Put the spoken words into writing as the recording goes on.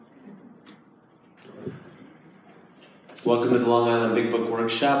Welcome to the Long Island Big Book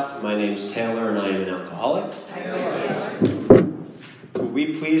Workshop. My name's Taylor and I am an alcoholic. Could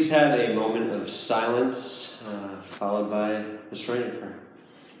we please have a moment of silence followed by the surrender prayer?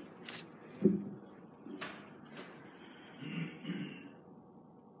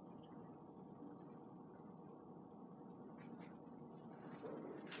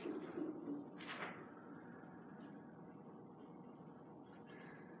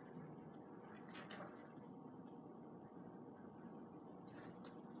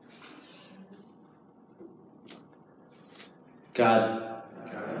 God,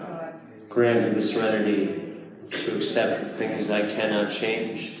 grant me the serenity to accept the things I cannot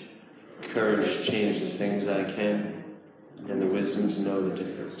change, courage to change the things I can, and the wisdom to know the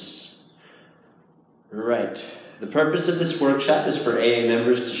difference. Right. The purpose of this workshop is for AA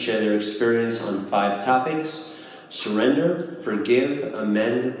members to share their experience on 5 topics: surrender, forgive,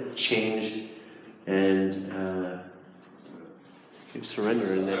 amend, change, and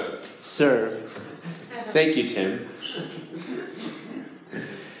surrender in there. Serve. Thank you, Tim.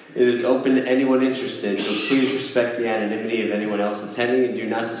 It is open to anyone interested, so please respect the anonymity of anyone else attending and do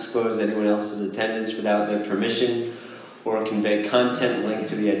not disclose anyone else's attendance without their permission or convey content linked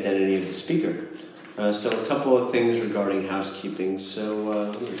to the identity of the speaker. So a couple of things regarding housekeeping.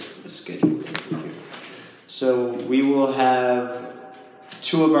 So the schedule. So we will have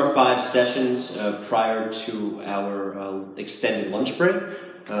 2 of our 5 sessions prior to our extended lunch break.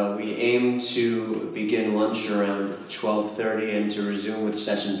 We aim to begin lunch around 12:30 and to resume with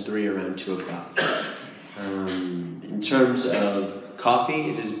session 3 around 2 o'clock. In terms of coffee,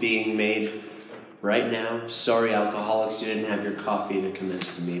 it is being made right now. Sorry, alcoholics, you didn't have your coffee to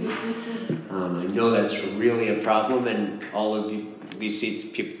commence the meeting. I know that's really a problem, and all of you, these seats,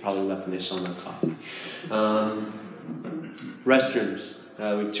 people probably left when they saw no coffee. Restrooms.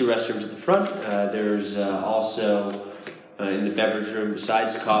 We have 2 restrooms at the front. There's also in the beverage room,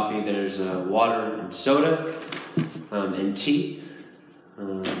 besides coffee, there's water and soda and tea.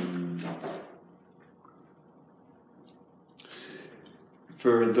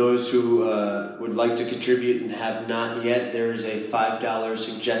 For those who would like to contribute and have not yet, there is a $5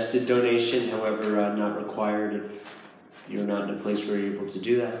 suggested donation, however, not required if you're not in a place where you're able to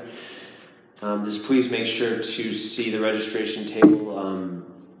do that. Just please make sure to see the registration table.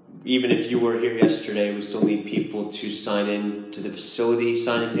 Even if you were here yesterday, we still need people to sign in to the facility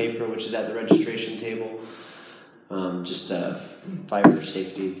sign-in paper, which is at the registration table. Just a fire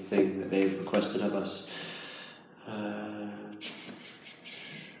safety thing that they've requested of us.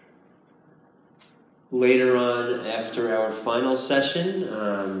 Later on, after our final session,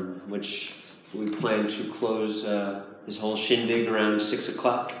 which we plan to close this whole shindig around 6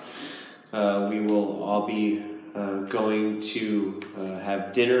 o'clock, we will all be going to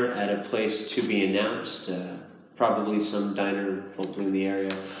have dinner at a place to be announced, probably some diner, hopefully in the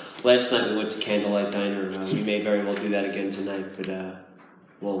area. Last night we went to Candlelight Diner. We may very well do that again tonight, but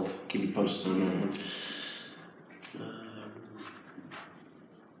we'll keep you posted on that one.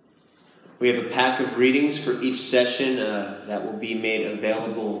 We have a pack of readings for each session that will be made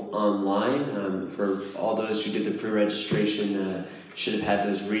available online. For all those who did the pre-registration, should have had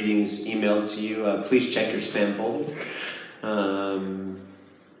those readings emailed to you. Please check your spam folder.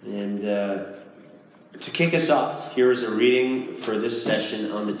 To kick us off, here is a reading for this session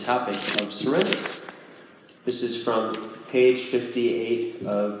on the topic of surrender. This is from page 58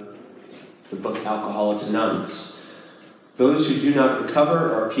 of the book Alcoholics Anonymous. Those who do not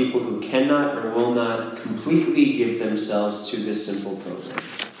recover are people who cannot or will not completely give themselves to this simple program.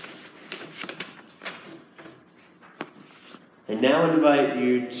 I now invite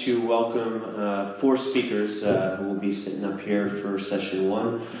you to welcome 4 speakers who will be sitting up here for session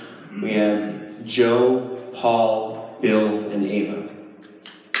 1. We have Joe, Paul, Bill, and Ava.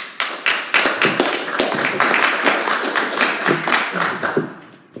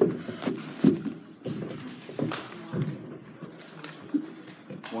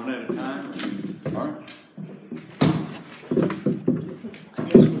 One at a time? All right.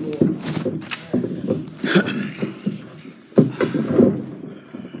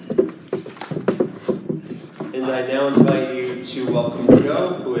 And I now invite you to welcome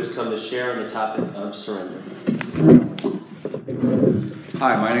Joe, who has come to share on the topic of surrender.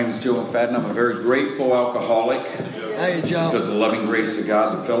 Hi, my name is Joe McFadden. I'm a very grateful alcoholic. Hey, Joe. Because of the loving grace of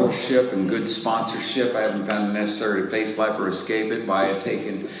God, the fellowship, and good sponsorship, I haven't found it necessary to face life or escape it by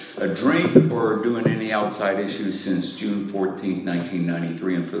taking a drink or doing any outside issues since June 14,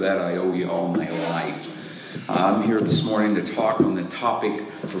 1993. And for that, I owe you all my life. I'm here this morning to talk on the topic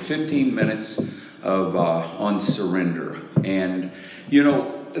for 15 minutes of on surrender. And, you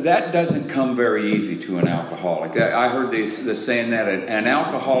know, that doesn't come very easy to an alcoholic. I heard the saying that an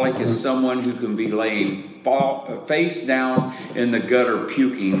alcoholic is someone who can be laying face down in the gutter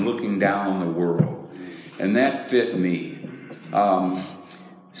puking, looking down on the world. And that fit me.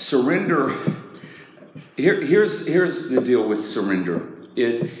 Surrender. Here's the deal with surrender.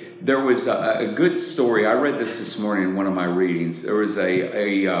 There was a good story. I read this morning in one of my readings. There was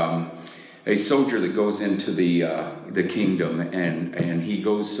a soldier that goes into the kingdom, and he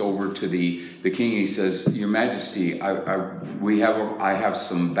goes over to the king. And he says, "Your Majesty, I have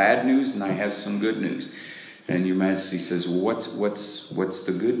some bad news and I have some good news." And Your Majesty says, "Well, what's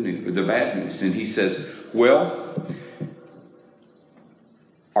the good news, the bad news?" And he says, "Well,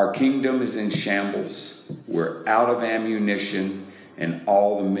 our kingdom is in shambles. We're out of ammunition, and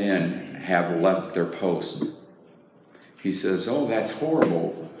all the men have left their post." He says, "Oh, that's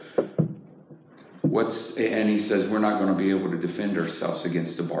horrible. And he says, "We're not going to be able to defend ourselves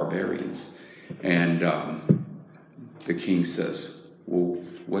against the barbarians." And the king says, "Well,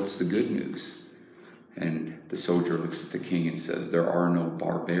 what's the good news?" And the soldier looks at the king and says, "There are no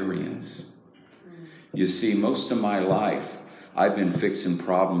barbarians." You see, most of my life, I've been fixing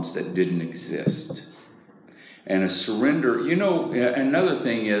problems that didn't exist. And a surrender, another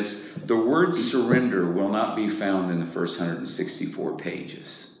thing is the word surrender will not be found in the first 164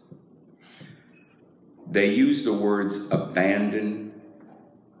 pages. They use the words abandon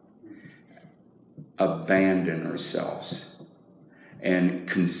ourselves, and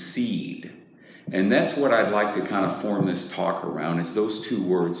concede. And that's what I'd like to kind of form this talk around, is those two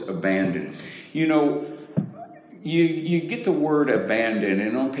words, abandon. You get the word abandon,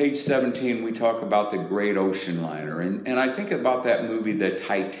 and on page 17 we talk about the great ocean liner, and I think about that movie, The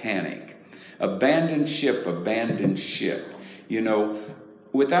Titanic. Abandoned ship, abandoned ship.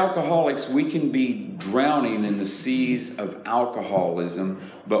 With alcoholics, we can be drowning in the seas of alcoholism,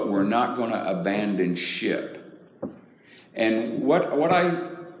 but we're not going to abandon ship. And what I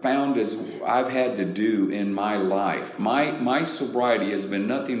found is I've had to do in my life, my sobriety has been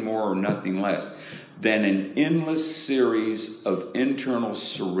nothing more or nothing less than an endless series of internal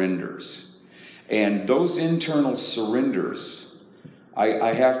surrenders. And those internal surrenders,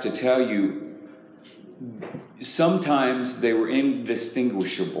 I have to tell you, sometimes they were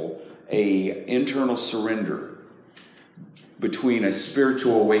indistinguishable. A internal surrender between a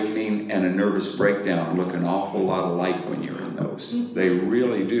spiritual awakening and a nervous breakdown look an awful lot alike when you're in those. They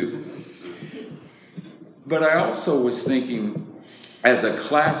really do. But I also was thinking, as a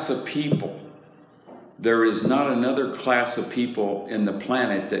class of people, there is not another class of people in the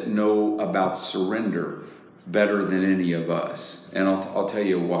planet that know about surrender better than any of us. And I'll tell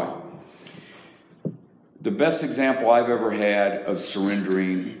you why. The best example I've ever had of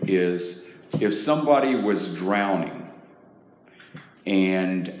surrendering is if somebody was drowning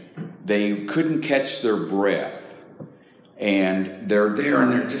and they couldn't catch their breath, and they're there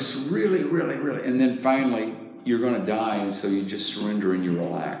and they're just really, really, really, and then finally you're going to die, and so you just surrender and you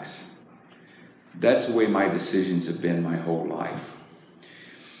relax. That's the way my decisions have been my whole life.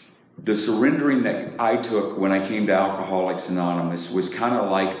 The surrendering that I took when I came to Alcoholics Anonymous was kind of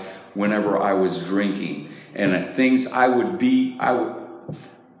like whenever I was drinking, and things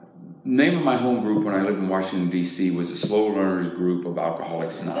name of my home group when I lived in Washington, D.C. was a Slow Learners group of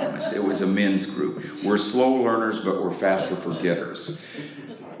Alcoholics Anonymous. It was a men's group. We're slow learners, but we're faster forgetters.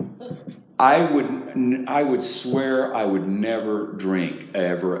 I would swear I would never drink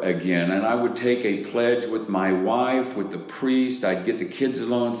ever again. And I would take a pledge with my wife, with the priest. I'd get the kids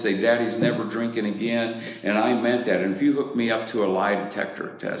alone and say, "Daddy's never drinking again." And I meant that. And if you hooked me up to a lie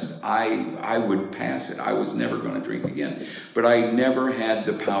detector test, I would pass it. I was never going to drink again. But I never had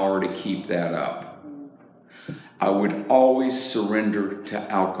the power to keep that up. I would always surrender to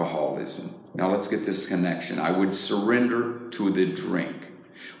alcoholism. Now let's get this connection. I would surrender to the drink.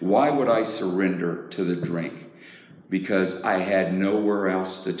 Why would I surrender to the drink? Because I had nowhere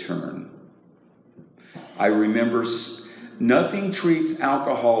else to turn. I remember nothing treats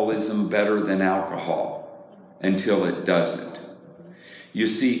alcoholism better than alcohol until it doesn't. You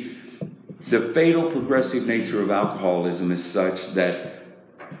see, the fatal progressive nature of alcoholism is such that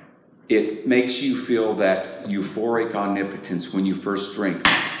it makes you feel that euphoric omnipotence when you first drink.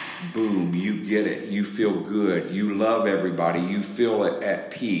 Boom, you get it. You feel good. You love everybody. You feel at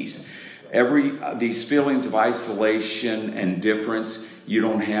peace. These feelings of isolation and difference, you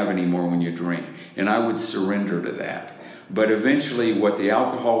don't have anymore when you drink. And I would surrender to that. But eventually what the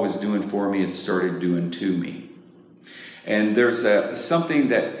alcohol was doing for me, it started doing to me. And there's something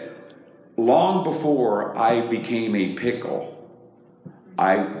that long before I became a pickle,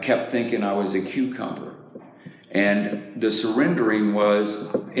 I kept thinking I was a cucumber. And the surrendering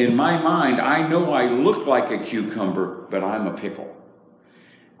was, in my mind, I know I look like a cucumber, but I'm a pickle.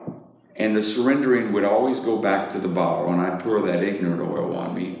 And the surrendering would always go back to the bottle, and I'd pour that ignorant oil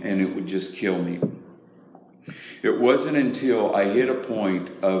on me, and it would just kill me. It wasn't until I hit a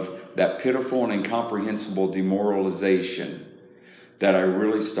point of that pitiful and incomprehensible demoralization that I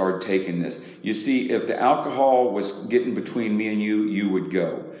really started taking this. You see, if the alcohol was getting between me and you, you would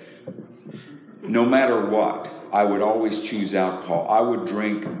go. No matter what, I would always choose alcohol. I would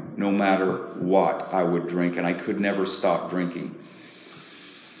drink no matter what I would drink, and I could never stop drinking.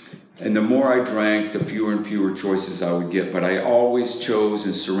 And the more I drank, the fewer and fewer choices I would get, but I always chose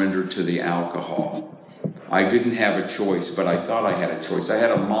and surrendered to the alcohol. I didn't have a choice, but I thought I had a choice. I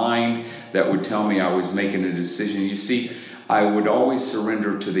had a mind that would tell me I was making a decision. You see, I would always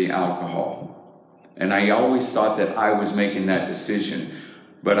surrender to the alcohol. And I always thought that I was making that decision.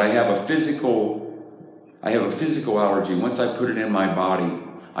 But I have a physical allergy. Once I put it in my body,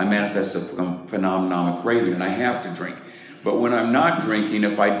 I manifest a phenomenon of craving, and I have to drink. But when I'm not drinking,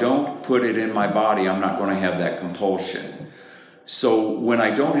 if I don't put it in my body, I'm not going to have that compulsion. So when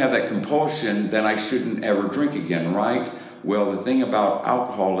I don't have that compulsion, then I shouldn't ever drink again, right? Well, the thing about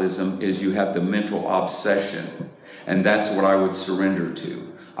alcoholism is you have the mental obsession, and that's what I would surrender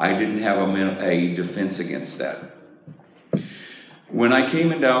to. I didn't have a defense against that. When I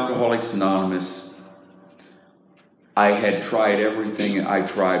came into Alcoholics Anonymous, I had tried everything. I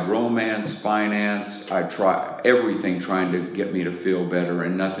tried romance, finance. I tried everything trying to get me to feel better,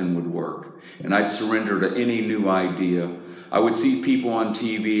 and nothing would work. And I'd surrender to any new idea. I would see people on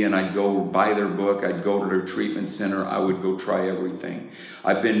TV, and I'd go buy their book. I'd go to their treatment center. I would go try everything.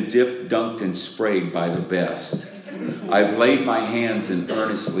 I've been dipped, dunked, and sprayed by the best. I've laid my hands and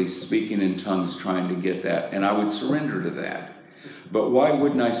earnestly speaking in tongues trying to get that, and I would surrender to that. But why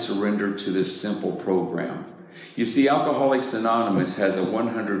wouldn't I surrender to this simple program? You see, Alcoholics Anonymous has a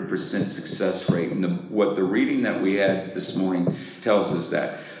 100% success rate, and what the reading that we had this morning tells us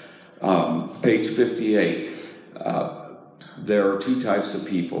that. Page 58, there are two types of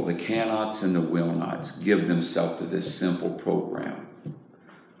people, the cannots and the will nots, give themselves to this simple program.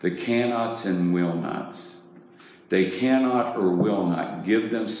 The cannots and will nots. They cannot or will not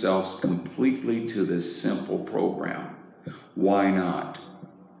give themselves completely to this simple program. Why not?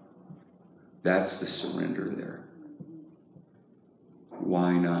 That's the surrender there.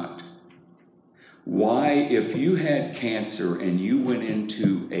 Why not? Why, if you had cancer and you went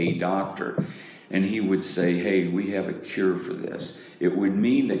into a doctor and he would say, hey, we have a cure for this, it would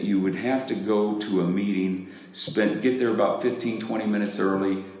mean that you would have to go to a meeting, get there about 15, 20 minutes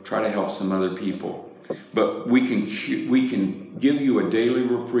early, try to help some other people. But we can give you a daily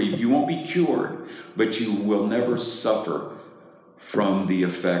reprieve. You won't be cured, but you will never suffer from the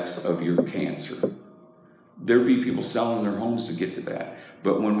effects of your cancer. There'd be people selling their homes to get to that.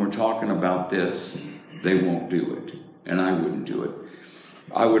 But when we're talking about this, they won't do it. And I wouldn't do it.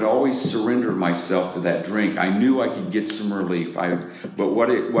 I would always surrender myself to that drink. I knew I could get some relief. But what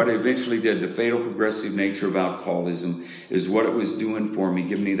it eventually did, the fatal progressive nature of alcoholism, is what it was doing for me,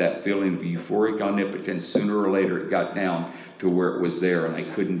 giving me that feeling of euphoric omnipotence. Sooner or later, it got down to where it was there, and I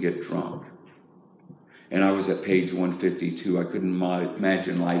couldn't get drunk. And I was at page 152. I couldn't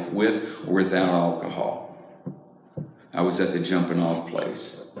imagine life with or without alcohol. I was at the jumping off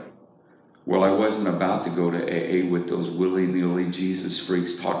place. Well, I wasn't about to go to AA with those willy-nilly Jesus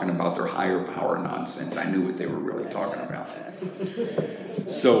freaks talking about their higher power nonsense. I knew what they were really talking about.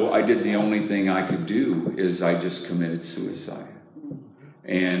 So I did the only thing I could do, is I just committed suicide.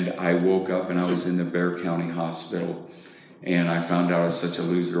 And I woke up and I was in the Bexar County Hospital, and I found out I was such a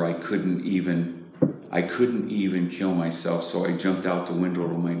loser I couldn't even kill myself, so I jumped out the window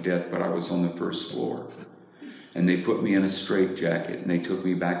to my death, but I was on the first floor. And they put me in a straitjacket, and they took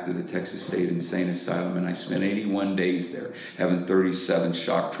me back to the Texas State Insane Asylum, and I spent 81 days there, having 37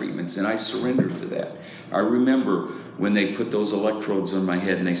 shock treatments, and I surrendered to that. I remember when they put those electrodes on my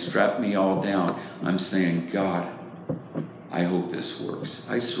head and they strapped me all down, I'm saying, God, I hope this works.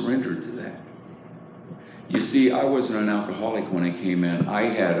 I surrendered to that. You see, I wasn't an alcoholic when I came in. I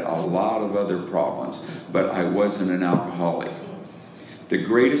had a lot of other problems, but I wasn't an alcoholic. The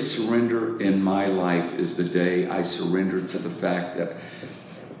greatest surrender in my life is the day I surrendered to the fact that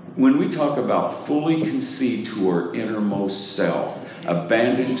when we talk about fully concede to our innermost self,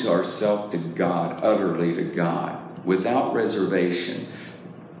 abandoned to ourself to God, utterly to God, without reservation,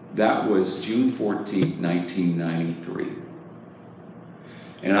 that was June 14, 1993.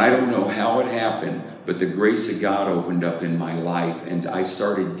 And I don't know how it happened, but the grace of God opened up in my life, and I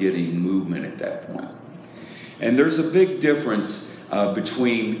started getting movement at that point. And there's a big difference.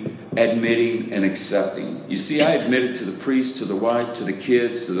 between admitting and accepting. You see, I admitted to the priest, to the wife, to the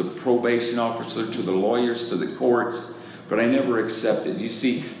kids, to the probation officer, to the lawyers, to the courts, but I never accepted. You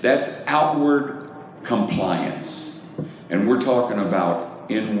see, that's outward compliance. And we're talking about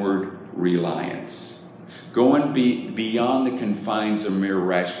inward reliance. Going beyond the confines of mere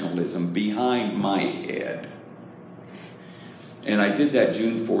rationalism, behind my head. And I did that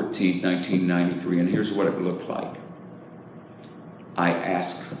June 14th, 1993, and here's what it looked like. I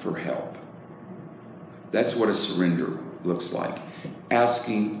asked for help. That's what a surrender looks like.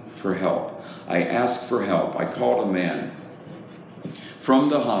 Asking for help. I asked for help. I called a man from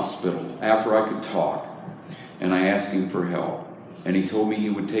the hospital after I could talk, and I asked him for help. And he told me he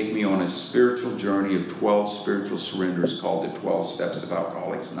would take me on a spiritual journey of 12 spiritual surrenders called the 12 Steps of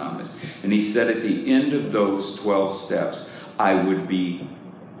Alcoholics Anonymous. And he said at the end of those 12 steps, I would be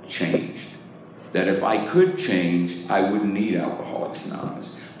changed. That if I could change, I wouldn't need Alcoholics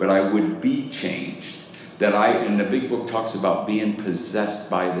Anonymous, but I would be changed. And the big book talks about being possessed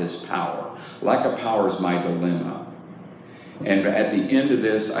by this power. Lack of power is my dilemma. And at the end of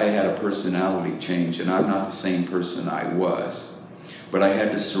this, I had a personality change, and I'm not the same person I was. But I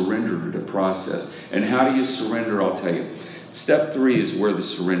had to surrender to the process. And how do you surrender? I'll tell you. Step 3 is where the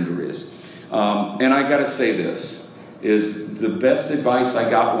surrender is. And I got to say this, is the best advice I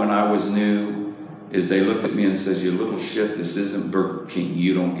got when I was new is they looked at me and said, you little shit, this isn't Burger King.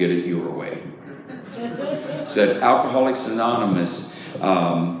 You don't get it your way. Said Alcoholics Anonymous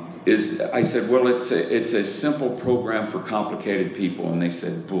I said, well, it's a simple program for complicated people. And they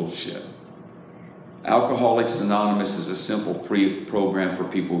said, bullshit. Alcoholics Anonymous is a simple program for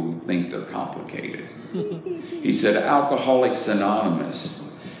people who think they're complicated. He said, Alcoholics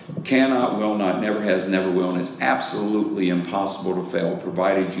Anonymous cannot, will not, never has, never will, and is absolutely impossible to fail,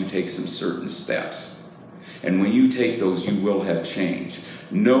 provided you take some certain steps. And when you take those, you will have change.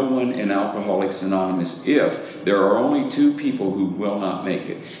 No one in Alcoholics Anonymous, if there are only 2 people who will not make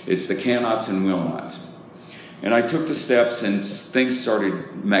it, it's the cannots and will nots. And I took the steps, and things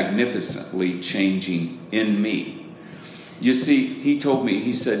started magnificently changing in me. You see, he told me,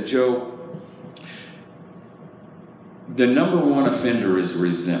 he said, Joe, the number 1 offender is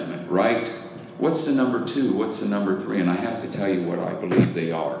resentment, right? What's the number 2? What's the number 3? And I have to tell you what I believe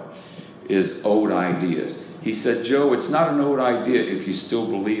they are, is old ideas. He said, Joe, it's not an old idea if you still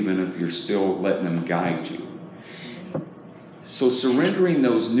believe in it, if you're still letting them guide you. So surrendering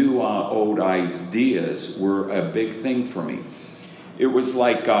those new old ideas were a big thing for me. It was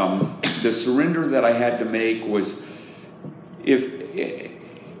like the surrender that I had to make was,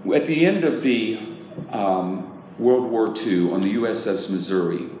 at the end of the World War II on the USS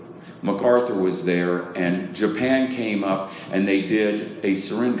Missouri, MacArthur was there, and Japan came up and they did a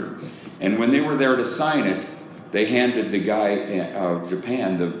surrender. And when they were there to sign it, they handed the guy of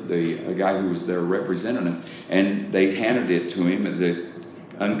Japan, the guy who was their representative, and they handed it to him, the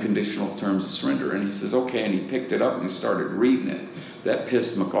unconditional terms of surrender. And he says, okay, and he picked it up and he started reading it. That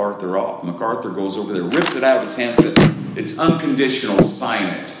pissed MacArthur off. MacArthur goes over there, rips it out of his hand, says, it's unconditional, sign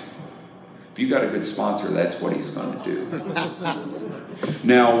it. If you got a good sponsor, that's what he's going to do.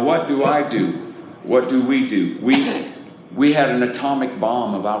 Now, what do I do? What do? We had an atomic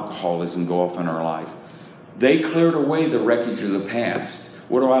bomb of alcoholism go off in our life. They cleared away the wreckage of the past.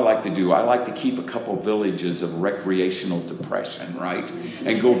 What do I like to do? I like to keep a couple villages of recreational depression, right?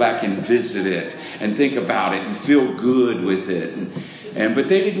 And go back and visit it and think about it and feel good with it. But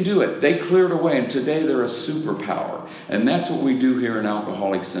they didn't do it. They cleared away, and today they're a superpower. And that's what we do here in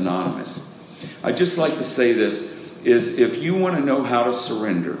Alcoholics Anonymous. I'd just like to say this, is if you want to know how to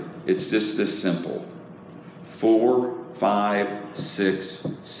surrender, it's just this simple. 4, 5, 6,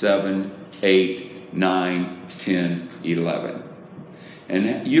 7, 8, 9, 10, 11.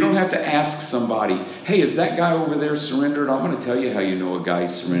 And you don't have to ask somebody, hey, is that guy over there surrendered? I'm going to tell you how you know a guy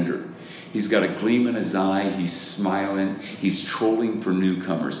surrendered. He's got a gleam in his eye. He's smiling. He's trolling for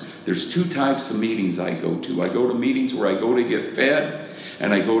newcomers. There's 2 types of meetings I go to. I go to meetings where I go to get fed,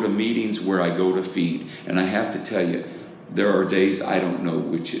 and I go to meetings where I go to feed. And I have to tell you, there are days I don't know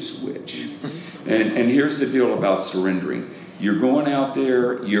which is which. And here's the deal about surrendering. You're going out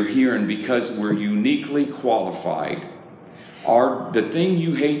there, you're here, and because we're uniquely qualified, the thing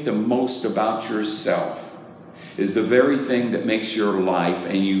you hate the most about yourself is the very thing that makes your life,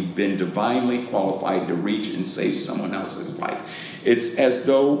 and you've been divinely qualified to reach and save someone else's life. It's as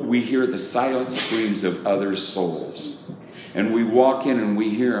though we hear the silent screams of other souls. And we walk in and we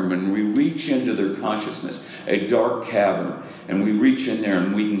hear them, and we reach into their consciousness, a dark cavern, and we reach in there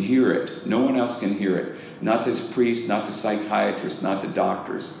and we can hear it. No one else can hear it. Not the priest, not the psychiatrist, not the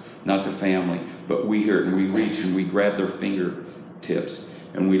doctors, not the family, but we hear it, and we reach and we grab their finger tips,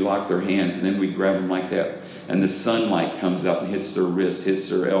 and we lock their hands, and then we grab them like that, and the sunlight comes up and hits their wrist, hits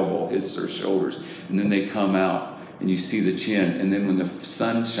their elbow, hits their shoulders, and then they come out, and you see the chin, and then when the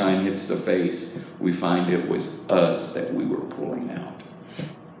sunshine hits the face, we find it was us that we were pulling out.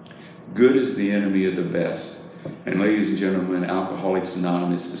 Good is the enemy of the best. And ladies and gentlemen, Alcoholics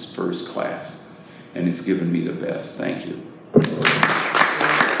Anonymous is first class, and it's given me the best. Thank you.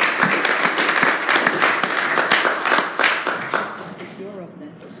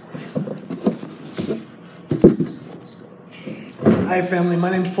 Hi, family. My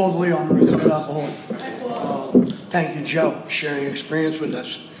name's Paul DeLeo. I'm a recovered alcoholic. Hi, Paul. Thank you, Joe, for sharing your experience with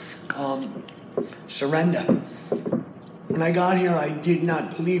us. Surrender. When I got here, I did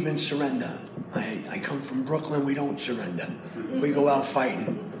not believe in surrender. I come from Brooklyn. We don't surrender. We go out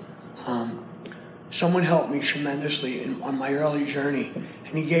fighting. Someone helped me tremendously on my early journey,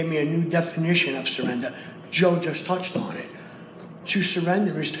 and he gave me a new definition of surrender. Joe just touched on it. To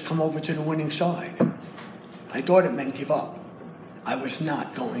surrender is to come over to the winning side. I thought it meant give up. I was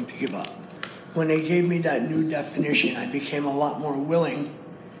not going to give up. When they gave me that new definition, I became a lot more willing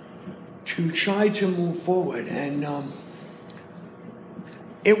to try to move forward. And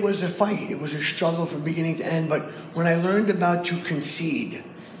it was a fight. It was a struggle from beginning to end. But when I learned about to concede,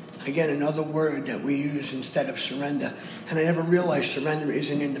 again, another word that we use instead of surrender, and I never realized surrender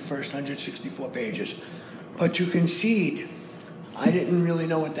isn't in the first 164 pages. But to concede, I didn't really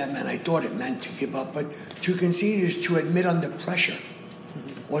know what that meant. I thought it meant to give up, but to concede is to admit under pressure,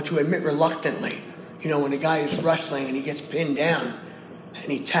 or to admit reluctantly. You know, when a guy is wrestling and he gets pinned down and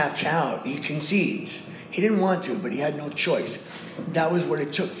he taps out, he concedes. He didn't want to, but he had no choice. That was what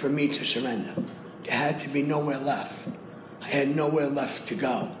it took for me to surrender. There had to be nowhere left. I had nowhere left to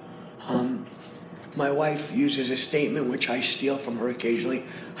go. My wife uses a statement which I steal from her occasionally.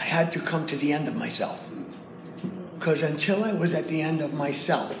 I had to come to the end of myself. Because until I was at the end of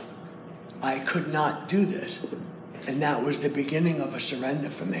myself, I could not do this. And that was the beginning of a surrender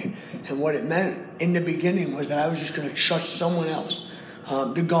for me. And what it meant in the beginning was that I was just going to trust someone else.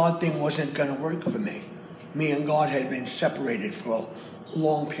 The God thing wasn't going to work for me. Me and God had been separated for a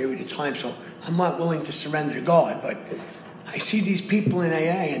long period of time, so I'm not willing to surrender to God. But I see these people in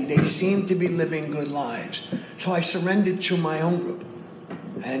AA, and they seem to be living good lives. So I surrendered to my own group.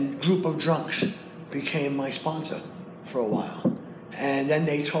 And Group of Drunks became my sponsor for a while. And then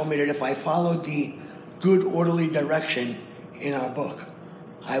they told me that if I followed the good, orderly direction in our book,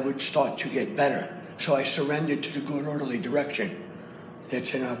 I would start to get better. So I surrendered to the good, orderly direction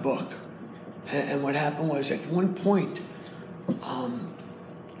that's in our book. And what happened was, at one point, I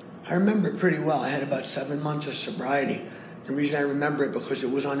remember pretty well. I had about 7 months of sobriety. The reason I remember it because it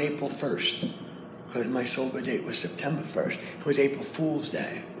was on April 1st, because my sober date was September 1st. It was April Fool's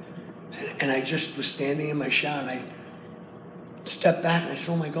Day. And I just was standing in my shower, and I stepped back and I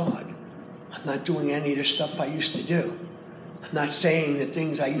said, oh my God, I'm not doing any of the stuff I used to do. I'm not saying the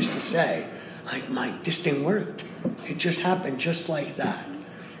things I used to say. Like, this thing worked. It just happened just like that.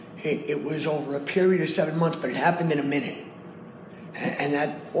 It was over a period of 7 months, but it happened in a minute. And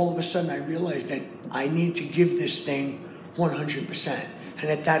that all of a sudden I realized that I need to give this thing 100%. And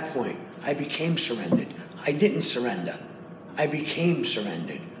at that point, I became surrendered. I didn't surrender. I became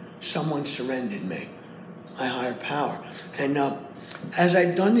surrendered. Someone surrendered me, my higher power. And as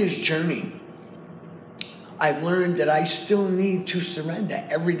I've done this journey, I've learned that I still need to surrender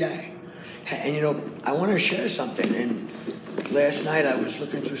every day. And you know, I want to share something. And last night I was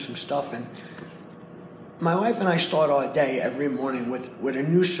looking through some stuff, and my wife and I start our day every morning with a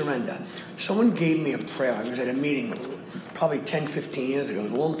new surrender. Someone gave me a prayer. I was at a meeting probably 10, 15 years ago,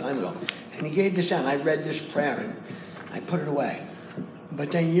 a long time ago. And he gave this out, and I read this prayer, and I put it away.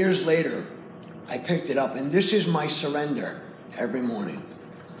 But then years later, I picked it up, and this is my surrender every morning.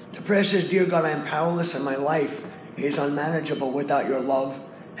 The prayer says, Dear God, I am powerless, and my life is unmanageable without your love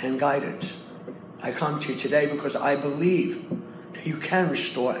and guidance. I come to you today because I believe that you can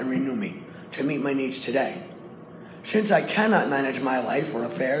restore and renew me to meet my needs today. Since I cannot manage my life or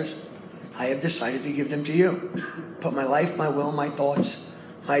affairs, I have decided to give them to you. Put my life, my will, my thoughts,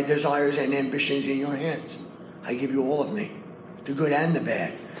 my desires and ambitions in your hands. I give you all of me, the good and the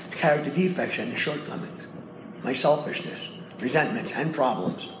bad, the character defects and the shortcomings, my selfishness, resentments and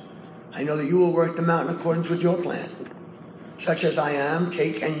problems. I know that you will work them out in accordance with your plan. Such as I am,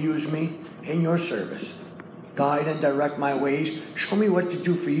 take and use me in your service. Guide and direct my ways. Show me what to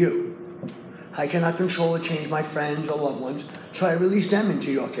do for you. I cannot control or change my friends or loved ones, so I release them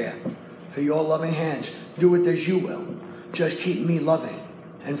into your care. For your loving hands, do it as you will. Just keep me loving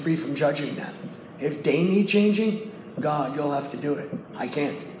and free from judging them. If they need changing, God, you'll have to do it. I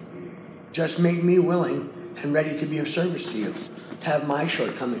can't. Just make me willing and ready to be of service to you. to have my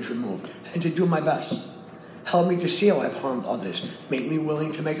shortcomings removed, and to do my best. Help me to see how I've harmed others. Make me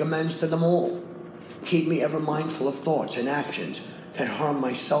willing to make amends to them all. Keep me ever mindful of thoughts and actions that harm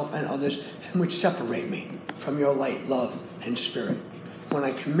myself and others and which separate me from your light, love, and spirit. When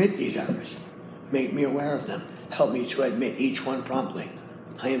I commit these errors, make me aware of them. Help me to admit each one promptly.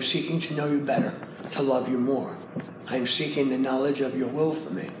 I am seeking to know you better, to love you more. I am seeking the knowledge of your will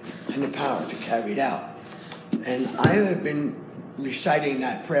for me and the power to carry it out. And I have been reciting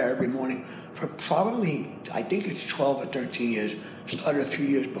that prayer every morning for probably, I think it's 12 or 13 years. Started a few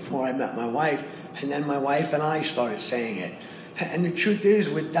years before I met my wife, and then my wife and I started saying it. And the truth is,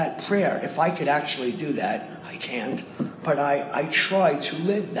 with that prayer, if I could actually do that, I can't, but I try to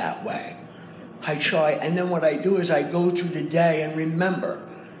live that way. I try, and then what I do is I go through the day and remember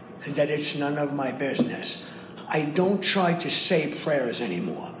that it's none of my business. I don't try to say prayers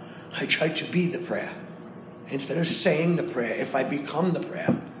anymore. I try to be the prayer. Instead of saying the prayer, if I become the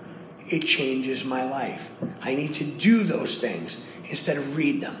prayer, it changes my life. I need to do those things instead of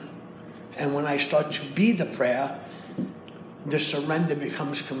read them. And when I start to be the prayer, the surrender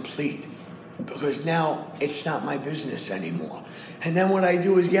becomes complete, because now it's not my business anymore. And then what I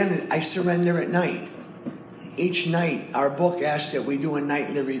do is, again, I surrender at night. Each night, our book asks that we do a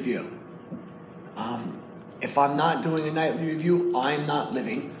nightly review. If I'm not doing a nightly review, I'm not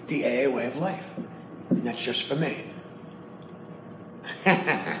living the AA way of life. And that's just for me.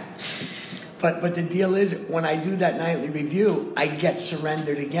 But the deal is, when I do that nightly review, I get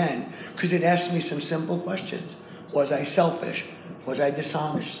surrendered again, because it asks me some simple questions. Was I selfish? Was I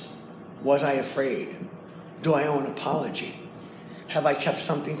dishonest? Was I afraid? Do I owe an apology? Have I kept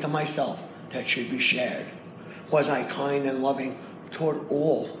something to myself that should be shared? Was I kind and loving toward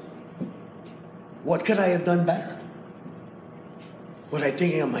all? What could I have done better? Was I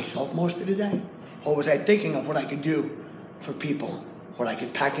thinking of myself most of the day? Or was I thinking of what I could do for people, what I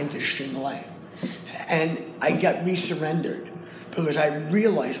could pack into the stream of life? And I get re-surrendered, because I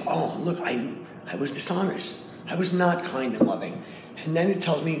realized, oh, look, I was dishonest. I was not kind and loving. And then it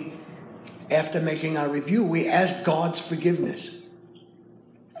tells me, after making our review, we ask God's forgiveness.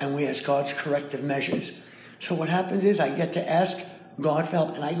 And we ask God's corrective measures. So what happens is, I get to ask God for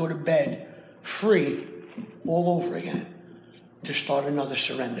help, and I go to bed free all over again to start another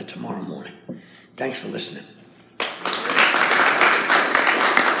surrender tomorrow morning. Thanks for listening.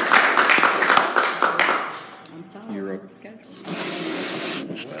 You're up. Hi,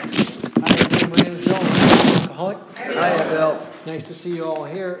 my name is Bill. I'm an alcoholic. Hi, Bill. Nice to see you all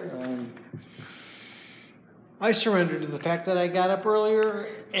here. I surrendered to the fact that I got up earlier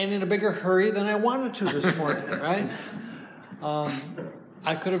and in a bigger hurry than I wanted to this morning, right?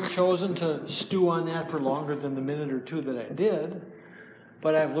 I could have chosen to stew on that for longer than the minute or two that I did,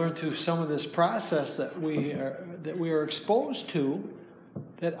 but I've learned through some of this process that we are exposed to,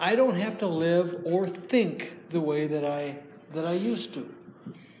 that I don't have to live or think the way that I used to.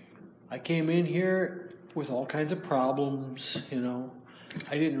 I came in here with all kinds of problems, you know.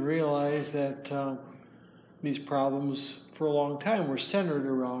 I didn't realize that these problems for a long time were centered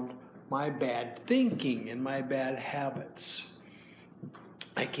around my bad thinking and my bad habits.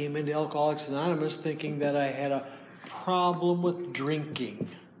 I came into Alcoholics Anonymous thinking that I had a problem with drinking.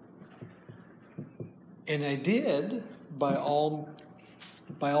 And I did, by all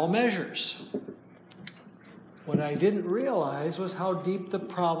measures. What I didn't realize was how deep the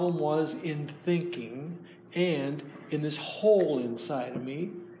problem was in thinking, and in this hole inside of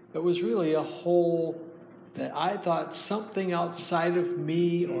me that was really a hole that I thought something outside of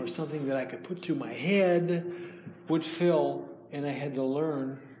me or something that I could put through my head would fill. And I had to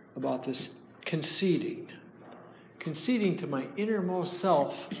learn about this conceding to my innermost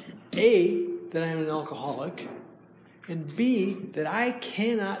self, A, that I'm an alcoholic, and B, that I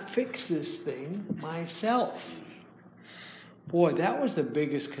cannot fix this thing myself. Boy, that was the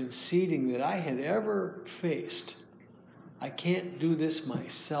biggest conceding that I had ever faced. I can't do this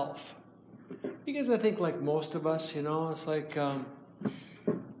myself. Because I think, like most of us, you know, it's like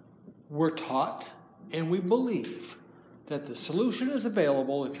we're taught and we believe that the solution is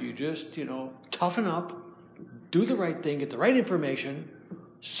available if you just, you know, toughen up, do the right thing, get the right information,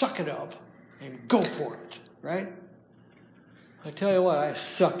 suck it up, and go for it, right? I tell you what, I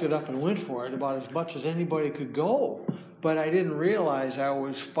sucked it up and went for it about as much as anybody could go. But I didn't realize I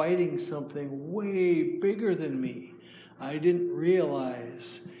was fighting something way bigger than me. I didn't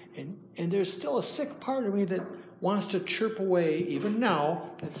realize. And there's still a sick part of me that wants to chirp away, even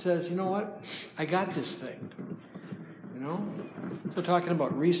now, that says, you know what, I got this thing. You know? We're talking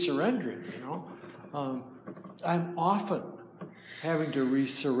about resurrendering, you know? I'm often having to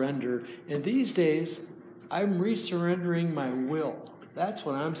resurrender. And these days, I'm resurrendering my will. That's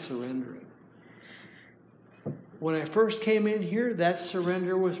what I'm surrendering. When I first came in here, that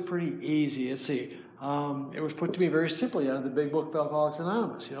surrender was pretty easy. Let's see. It was put to me very simply out of the Big Book of Alcoholics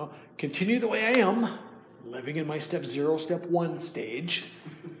Anonymous. Continue the way I am, living in my step 0, step 1 stage,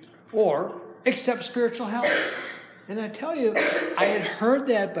 or accept spiritual help. And I tell you, I had heard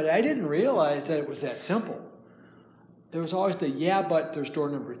that, but I didn't realize that it was that simple. There was always the yeah, but there's door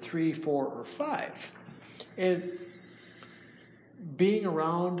number 3, 4, or 5. And being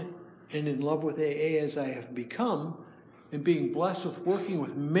around and in love with AA as I have become, and being blessed with working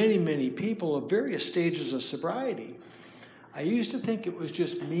with many, many people of various stages of sobriety, I used to think it was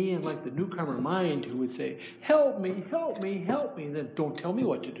just me and like the newcomer mind who would say, help me, help me, help me, and then don't tell me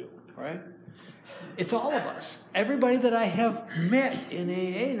what to do, right? It's all of us. Everybody that I have met in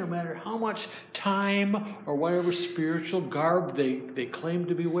AA, no matter how much time or whatever spiritual garb they claim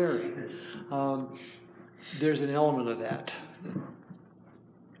to be wearing, there's an element of that.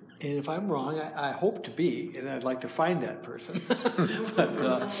 And if I'm wrong, I hope to be, and I'd like to find that person.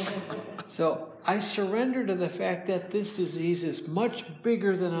 So I surrender to the fact that this disease is much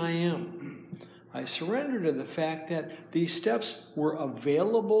bigger than I am. I surrender to the fact that these steps were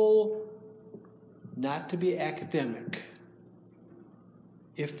available not to be academic.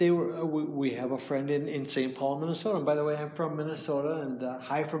 If they were, we have a friend in St. Paul, Minnesota. And by the way, I'm from Minnesota, and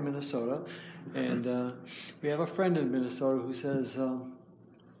hi from Minnesota. And we have a friend in Minnesota who says,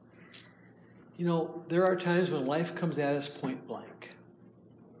 there are times when life comes at us point blank.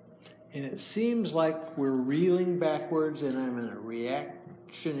 And it seems like we're reeling backwards and I'm in a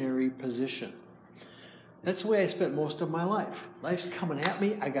reactionary position. That's the way I spent most of my life. Life's coming at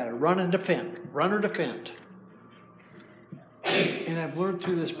me, I got to run and defend. Run or defend. And I've learned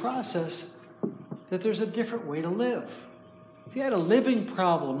through this process that there's a different way to live. See, I had a living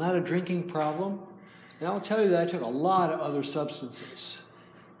problem, not a drinking problem. And I'll tell you that I took a lot of other substances.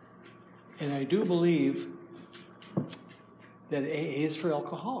 And I do believe that AA is for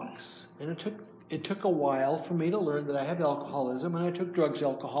alcoholics. And it took a while for me to learn that I have alcoholism, and I took drugs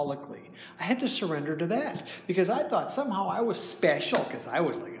alcoholically. I had to surrender to that because I thought somehow I was special because I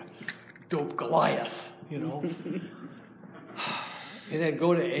was like a dope Goliath, And I'd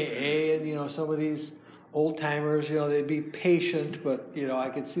go to AA, and some of these old timers, they'd be patient, but I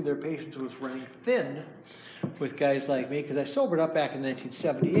could see their patience was running thin with guys like me because I sobered up back in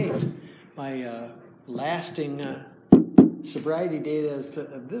 1978. My lasting sobriety date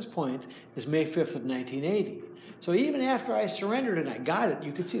at this point is May 5th of 1980. So even after I surrendered and I got it,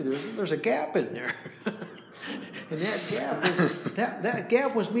 you could see there's a gap in there. And that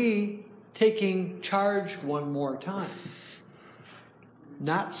gap was me taking charge one more time,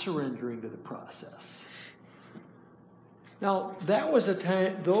 not surrendering to the process. Now,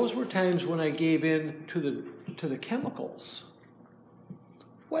 those were times when I gave in to the chemicals.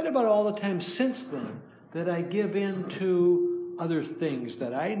 What about all the times since then that I give in to other things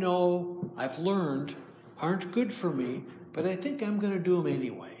that I know I've learned aren't good for me, but I think I'm going to do them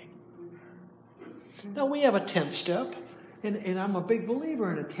anyway? Now, we have a 10th step, and I'm a big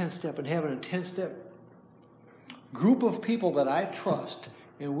believer in a 10th step and having a 10th step group of people that I trust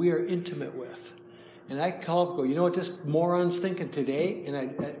and we are intimate with. And I call up and go, you know what this moron's thinking today? And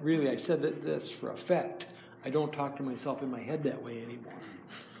I said that that's for effect. I don't talk to myself in my head that way anymore.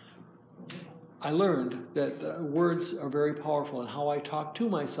 I learned that words are very powerful, and how I talk to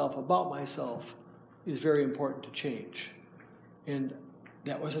myself about myself is very important to change. And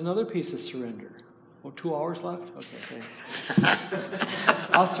that was another piece of surrender. 2 hours left? Okay, thanks.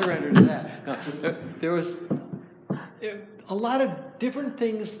 I'll surrender to that. No, there was a lot of different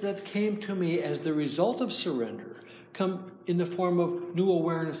things that came to me as the result of surrender come in the form of new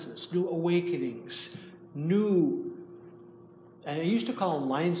awarenesses, new awakenings, and I used to call them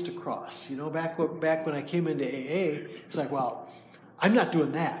lines to cross. Back when I came into AA, it's like, well, I'm not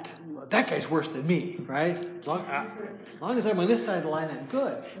doing that. That guy's worse than me, right? As long as I'm on this side of the line, I'm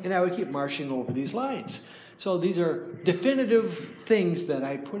good. And I would keep marching over these lines. So these are definitive things that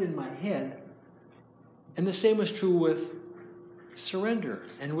I put in my head. And the same is true with surrender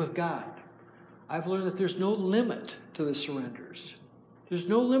and with God. I've learned that there's no limit to the surrenders. There's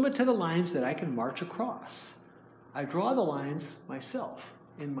no limit to the lines that I can march across. I draw the lines myself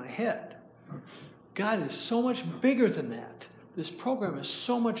in my head. God is so much bigger than that. This program is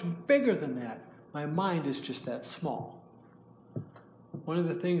so much bigger than that. My mind is just that small. One of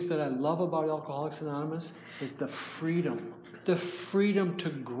the things that I love about Alcoholics Anonymous is the freedom to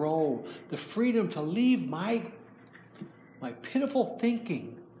grow, the freedom to leave my pitiful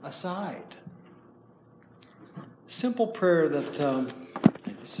thinking aside. Simple prayer that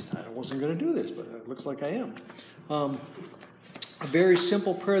I I wasn't going to do this, but it looks like I am. A very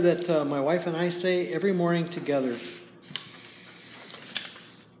simple prayer that my wife and I say every morning together.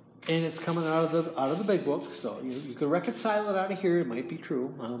 And it's coming out of the big book, so you can reconcile it out of here. It might be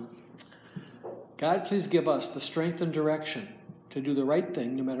true. God, please give us the strength and direction to do the right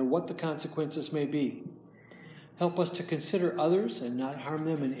thing, no matter what the consequences may be. Help us to consider others and not harm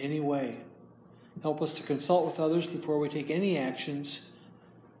them in any way. Help us to consult with others before we take any actions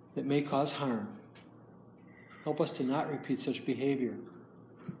that may cause harm. Help us to not repeat such behavior.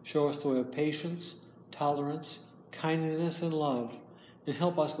 Show us the way of patience, tolerance, kindness, and love, and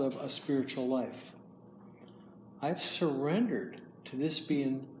help us live a spiritual life. I've surrendered to this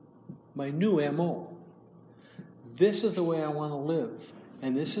being my new MO. This is the way I want to live,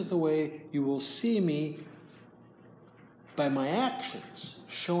 and this is the way you will see me by my actions,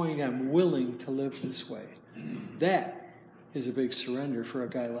 showing I'm willing to live this way. That is a big surrender for a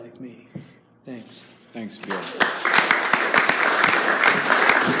guy like me. Thanks. Thanks, Bill.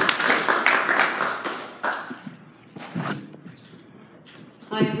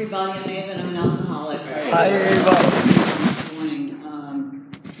 Hi, everybody. I'm Ava, and I'm an alcoholic. Hi, Ava. This morning,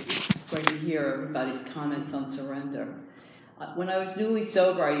 great to hear everybody's comments on surrender. When I was newly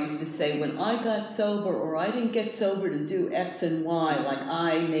sober, I used to say, when I got sober, or I didn't get sober to do X and Y, like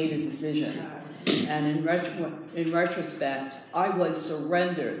I made a decision. And in retrospect, I was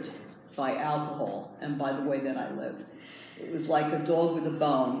surrendered by alcohol and by the way that I lived. It was like a dog with a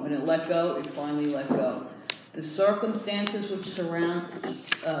bone. When it let go, it finally let go. The circumstances which surrounded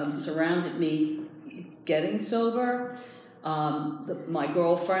me getting sober, my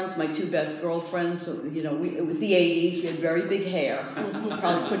girlfriends, my two best girlfriends, it was the 80s, we had very big hair, we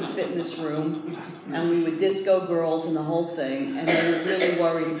probably couldn't fit in this room, and we were disco girls and the whole thing, and they were really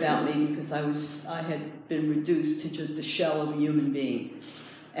worried about me because I had been reduced to just a shell of a human being.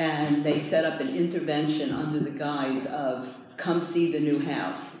 And they set up an intervention under the guise of, come see the new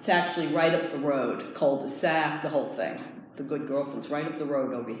house. It's actually right up the road, cul-de-sac, the whole thing. The good girlfriend's right up the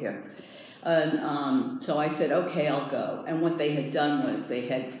road over here. And so I said, okay, I'll go. And what they had done was they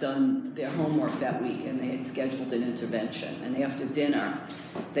had done their homework that week, and they had scheduled an intervention. And after dinner,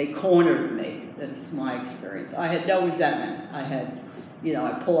 they cornered me. That's my experience. I had no resentment. I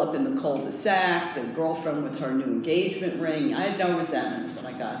pull up in the cul-de-sac, the girlfriend with her new engagement ring. I had no resentments when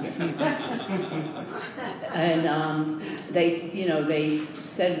I got here. And they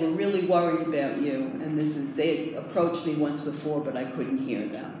said, we're really worried about you. And they approached me once before, but I couldn't hear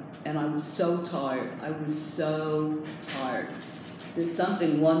them. And I was so tired. There's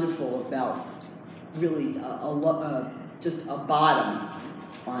something wonderful about really just a bottom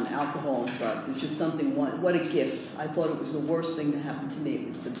on alcohol and drugs. It's just something, what a gift. I thought it was the worst thing that happened to me. It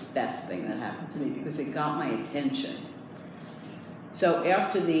was the best thing that happened to me because it got my attention. So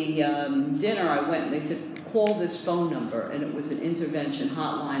after the dinner, I went and they said, call this phone number. And it was an intervention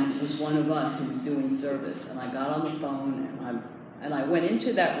hotline. It was one of us who was doing service. And I got on the phone and I went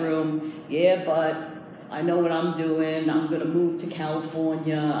into that room. Yeah, but I know what I'm doing. I'm going to move to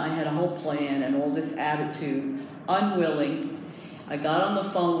California. I had a whole plan and all this attitude, unwilling. I got on the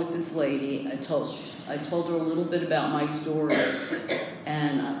phone with this lady. I told her a little bit about my story,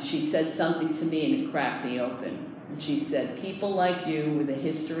 and she said something to me, and it cracked me open. And she said, people like you with a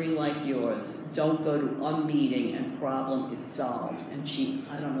history like yours don't go to a meeting and problem is solved. And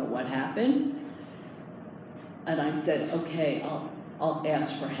I don't know what happened. And I said, okay, I'll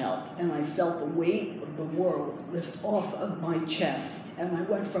ask for help. And I felt the weight of the world lift off of my chest. And I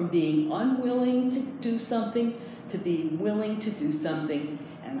went from being unwilling to do something to being willing to do something,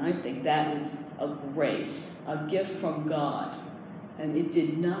 and I think that is a grace, a gift from God. And it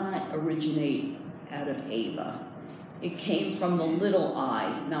did not originate out of Ava. It came from the little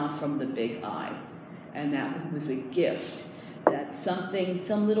I, not from the big I. And that was a gift, that something,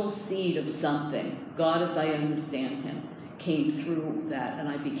 some little seed of something, God as I understand him, came through that, and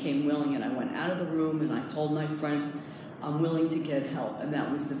I became willing, and I went out of the room, and I told my friends, I'm willing to get help. And that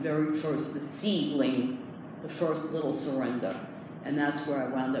was the very first, the seedling, the first little surrender. And that's where I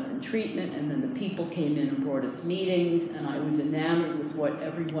wound up in treatment. And then the people came in and brought us meetings, and I was enamored with what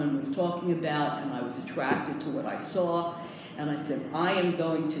everyone was talking about, and I was attracted to what I saw. And I said, I am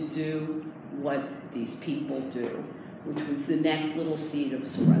going to do what these people do, which was the next little seed of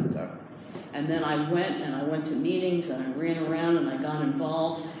surrender. And then I went to meetings, and I ran around, and I got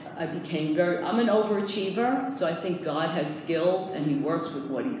involved. I'm an overachiever, so I think God has skills, and he works with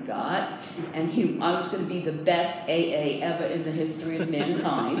what he's got. And I was going to be the best AA ever in the history of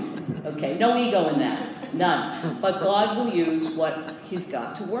mankind. Okay, no ego in that. none. But God will use what He's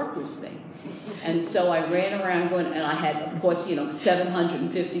got to work with me. And so I ran around going, and I had, of course,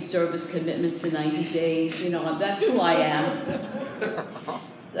 750 service commitments in 90 days. That's who I am.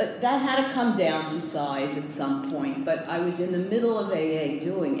 That had to come down to size at some point, but I was in the middle of AA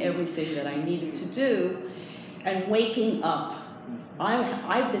doing everything that I needed to do and waking up. I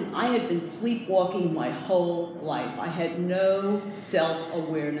had been sleepwalking my whole life. I had no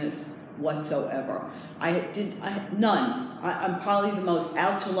self-awareness whatsoever. None. I'm probably the most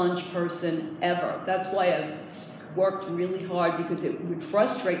out to lunch person ever. That's why I've worked really hard, because it would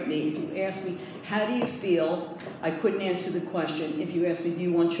frustrate me if you asked me, how do you feel? I couldn't answer the question. If you asked me, do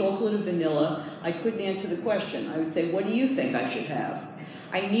you want chocolate or vanilla? I couldn't answer the question. I would say, what do you think I should have?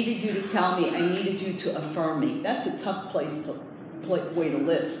 I needed you to tell me. I needed you to affirm me. That's a tough way to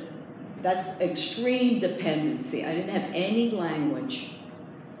live. That's extreme dependency. I didn't have any language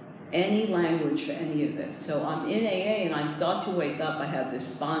for any of this. So I'm in AA and I start to wake up. I have this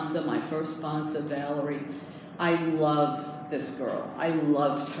sponsor, my first sponsor, Valerie. I love this girl. I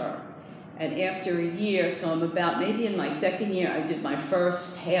loved her. And after a year, so I'm about, maybe in my second year, I did my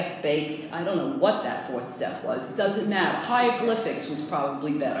first half-baked, I don't know what that fourth step was. Doesn't matter. Hieroglyphics was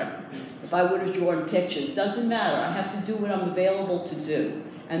probably better. If I would have drawn pictures, doesn't matter. I have to do what I'm available to do.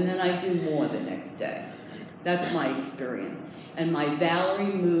 And then I do more the next day. That's my experience. And my Valerie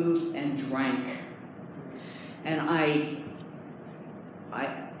moved and drank. And I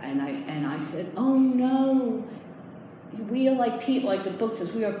said, oh no, we are like people, like the book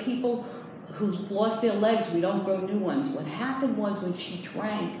says, we are people who lost their legs, we don't grow new ones. What happened was when she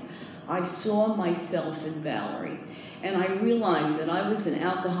drank, I saw myself in Valerie. And I realized that I was an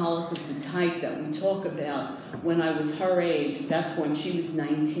alcoholic of the type that we talk about when I was her age. At that point, she was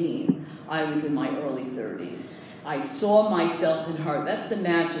 19. I was in my early 30s. I saw myself in her. That's the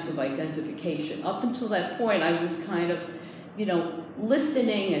magic of identification. Up until that point, I was kind of,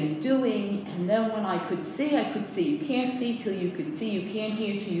 listening and doing, and then when I could see, I could see. You can't see till you could see. You can't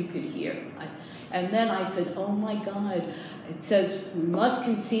hear till you could hear. And then I said, oh my God. It says we must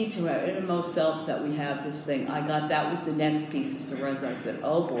concede to our innermost self that we have this thing. That was the next piece of surrender. I said,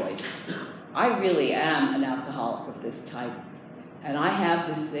 oh boy, I really am an alcoholic of this type. And I have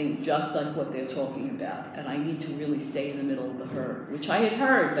this thing just like what they're talking about. And I need to really stay in the middle of the herd, which I had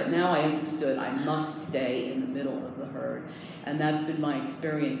heard, but now I understood I must stay in the middle of the herd. And that's been my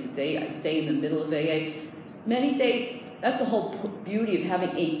experience today. I stay in the middle of AA. Many days, that's the whole beauty of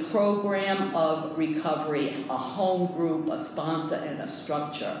having a program of recovery, a home group, a sponsor, and a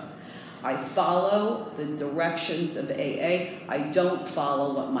structure. I follow the directions of AA. I don't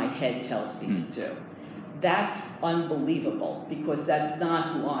follow what my head tells me to do. That's unbelievable, because that's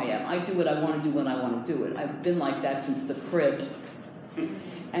not who I am. I do what I want to do when I want to do it. I've been like that since the crib.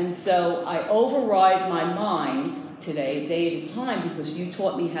 And so I override my mind today, a day at a time, because you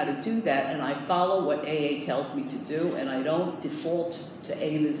taught me how to do that, and I follow what AA tells me to do, and I don't default to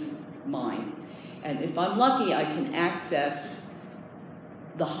Ava's mind. And if I'm lucky, I can access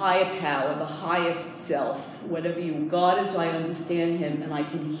the higher power, the highest self, whatever you, God as I understand Him, and I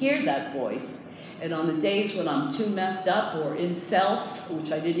can hear that voice. And on the days when I'm too messed up or in self,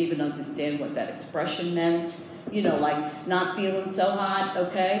 which I didn't even understand what that expression meant, like not feeling so hot,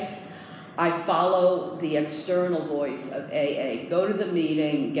 okay? I follow the external voice of AA. Go to the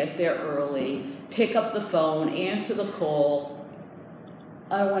meeting, get there early, pick up the phone, answer the call.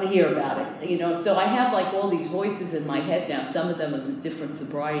 I don't want to hear about it, So I have like all these voices in my head now. Some of them are the different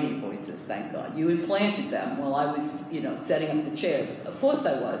sobriety voices, thank God. You implanted them while I was, setting up the chairs. Of course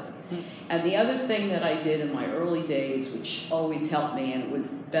I was. And the other thing that I did in my early days, which always helped me, and it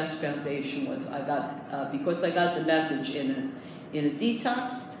was the best foundation, was because I got the message in a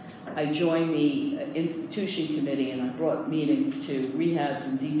detox, I joined the institution committee, and I brought meetings to rehabs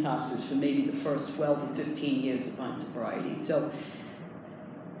and detoxes for maybe the first 12 or 15 years of my sobriety. So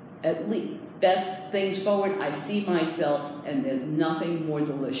at least best things forward, I see myself, and there's nothing more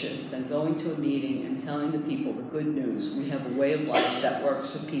delicious than going to a meeting and telling the people the good news. We have a way of life that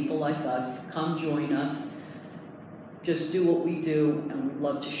works for people like us. Come join us. Just do what we do, and we'd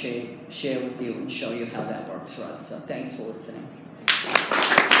love to share with you and show you how that works for us. So thanks for listening.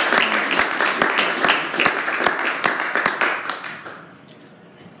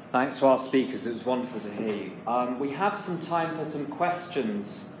 Thanks to our speakers. It was wonderful to hear you. We have some time for some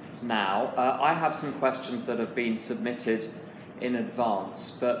questions now. I have some questions that have been submitted in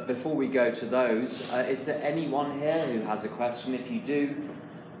advance, but before we go to those, is there anyone here who has a question? If you do,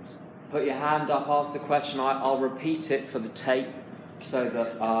 put your hand up, ask the question. I'll repeat it for the tape so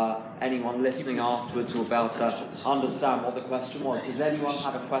that anyone listening afterwards will be able to understand what the question was. Does anyone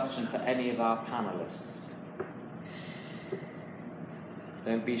have a question for any of our panelists?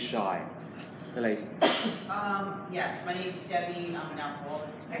 Don't be shy. The lady. Yes, my name's Debbie. I'm an alcoholic.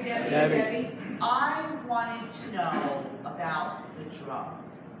 Hi, Debbie. I wanted to know about the drug.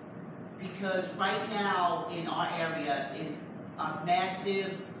 Because right now in our area is a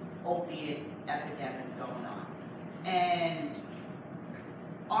massive opiate epidemic going on. And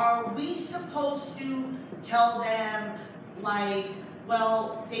are we supposed to tell them, like,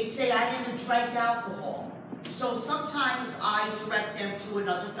 well, they say I never drank alcohol. So sometimes I direct them to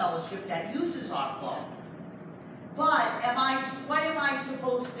another fellowship that uses our club. But what am I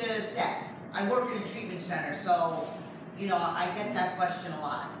supposed to say? I work in a treatment center, so, you know, I get that question a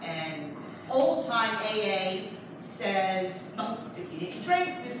lot. And old time AA says, no, if you didn't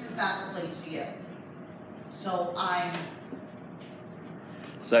drink, this is not the place for you. So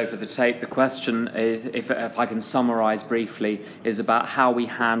So for the tape, the question is, if I can summarize briefly, is about how we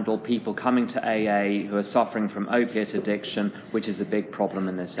handle people coming to AA who are suffering from opiate addiction, which is a big problem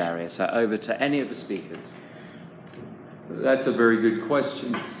in this area. So over to any of the speakers. That's a very good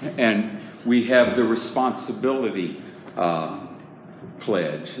question. And we have the responsibility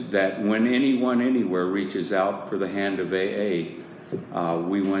pledge that when anyone anywhere reaches out for the hand of AA,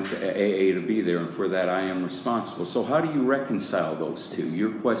 we want AA to be there, and for that I am responsible. So how do you reconcile those two,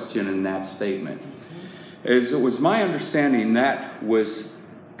 your question and that statement? As it was my understanding, that was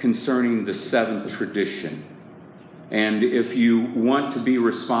concerning the seventh tradition. And if you want to be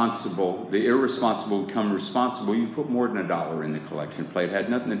responsible, the irresponsible become responsible, you put more than $1 in the collection plate. It had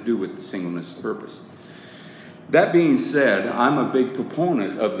nothing to do with the singleness of purpose. That being said, I'm a big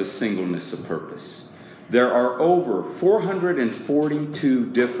proponent of the singleness of purpose. There are over 442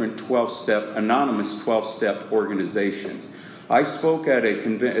 different 12-step, anonymous 12-step organizations. I spoke at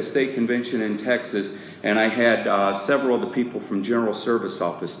a state convention in Texas, and I had several of the people from General Service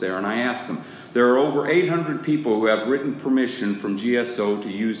Office there, and I asked them, there are over 800 people who have written permission from GSO to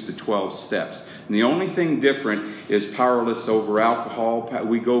use the 12 steps. And the only thing different is powerless over alcohol.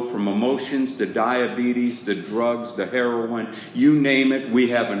 We go from emotions to diabetes, to drugs, to heroin, you name it, we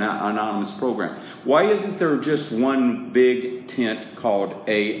have an anonymous program. Why isn't there just one big tent called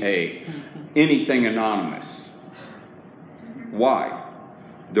AA? Anything anonymous. Why?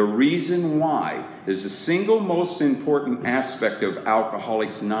 The reason why is the single most important aspect of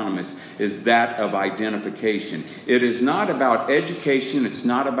Alcoholics Anonymous is that of identification. It is not about education, it's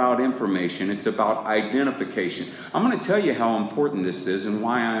not about information, it's about identification. I'm going to tell you how important this is and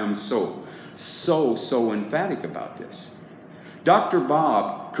why I am so emphatic about this. Dr.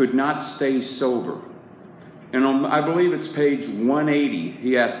 Bob could not stay sober. And on, I believe it's page 180,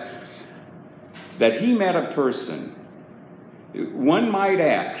 he asked that he met a person. One might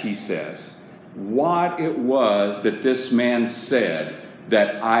ask, he says, what it was that this man said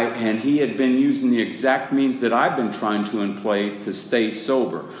and he had been using the exact means that I've been trying to employ to stay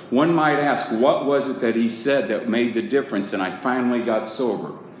sober. One might ask, what was it that he said that made the difference and I finally got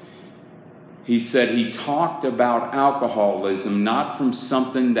sober? He said he talked about alcoholism not from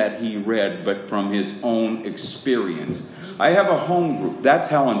something that he read, but from his own experience. I have a home group. That's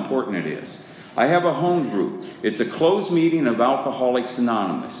how important it is. I have a home group. It's a closed meeting of Alcoholics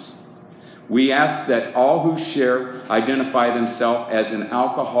Anonymous. We ask that all who share identify themselves as an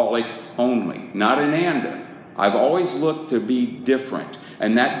alcoholic only, not an ANDA. I've always looked to be different,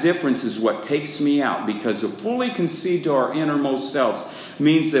 and that difference is what takes me out, because to fully concede to our innermost selves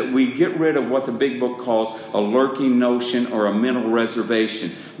means that we get rid of what the big book calls a lurking notion or a mental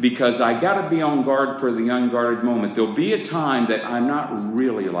reservation, because I got to be on guard for the unguarded moment. There'll be a time that I'm not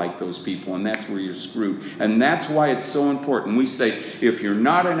really like those people, and that's where you're screwed. And that's why it's so important. We say, if you're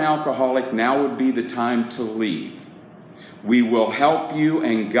not an alcoholic, now would be the time to leave. We will help you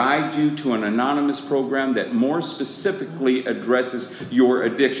and guide you to an anonymous program that more specifically addresses your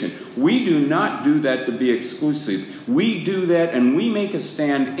addiction. We do not do that to be exclusive. We do that and we make a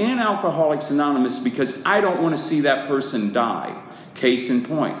stand in Alcoholics Anonymous because I don't want to see that person die. Case in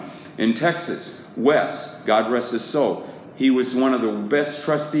point, in Texas, Wes, God rest his soul, he was one of the best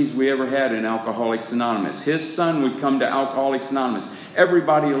trustees we ever had in Alcoholics Anonymous. His son would come to Alcoholics Anonymous.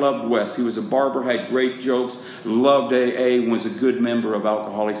 Everybody loved Wes. He was a barber, had great jokes, loved AA, was a good member of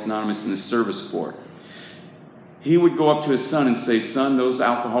Alcoholics Anonymous in the service corps. He would go up to his son and say, son, those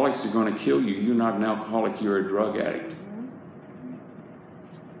alcoholics are going to kill you. You're not an alcoholic, you're a drug addict.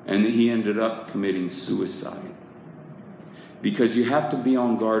 And he ended up committing suicide. Because you have to be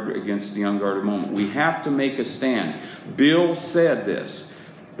on guard against the unguarded moment. We have to make a stand. Bill said this.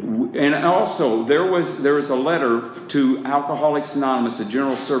 And also, there was a letter to Alcoholics Anonymous, the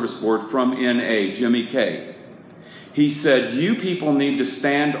General Service Board, from NA, Jimmy K. He said, you people need to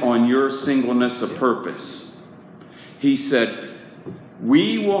stand on your singleness of purpose. He said,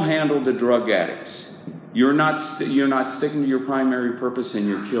 we will handle the drug addicts. You're not sticking to your primary purpose, and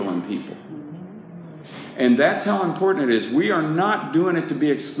you're killing people. And that's how important it is. We are not doing it to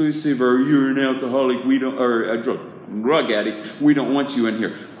be exclusive, or you're an alcoholic, we don't, or a drug addict, we don't want you in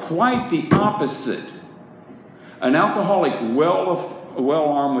here. Quite the opposite. An alcoholic well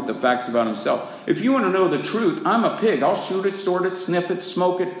armed with the facts about himself. If you want to know the truth, I'm a pig. I'll shoot it, snort it, sniff it,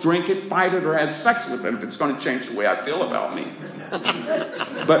 smoke it, drink it, fight it, or have sex with it if it's going to change the way I feel about me.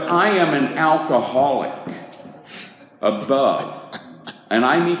 But I am an alcoholic above. And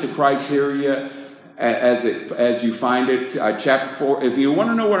I meet the criteria as you find it. Chapter 4. If you want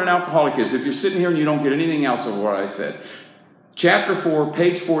to know what an alcoholic is, if you're sitting here and you don't get anything else of what I said, Chapter 4,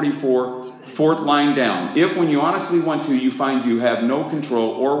 page 44, fourth line down. If when you honestly want to, you find you have no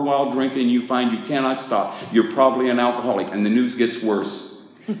control, or while drinking you find you cannot stop, you're probably an alcoholic, and the news gets worse.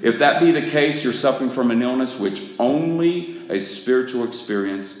 If that be the case, you're suffering from an illness which only a spiritual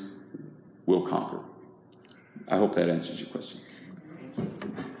experience will conquer. I hope that answers your question.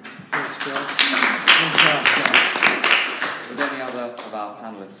 Thanks, Joe. Would any other of our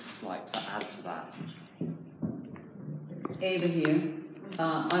panelists like to add to that? Ava here.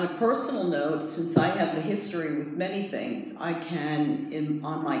 On a personal note, since I have the history with many things, I can,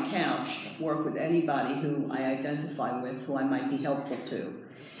 on my couch, work with anybody who I identify with, who I might be helpful to.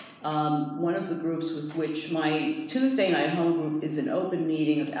 One of the groups with which my Tuesday night home group is an open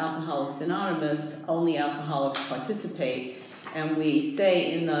meeting of Alcoholics Anonymous. Only alcoholics participate. And we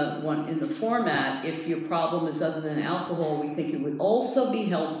say in the format, if your problem is other than alcohol, we think it would also be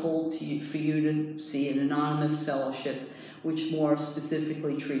helpful for you to see an anonymous fellowship which more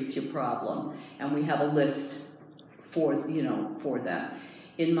specifically treats your problem. And we have a list for that.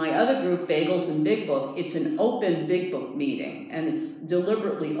 In my other group, Bagels and Big Book, it's an open Big Book meeting, and it's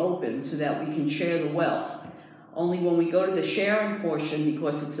deliberately open so that we can share the wealth. Only when we go to the sharing portion,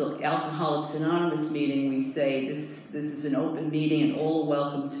 because it's an Alcoholics Anonymous meeting, we say this is an open meeting and all are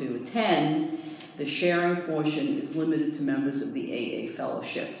welcome to attend. The sharing portion is limited to members of the AA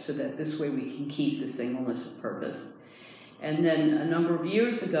fellowship, so that this way we can keep the singleness of purpose. And then a number of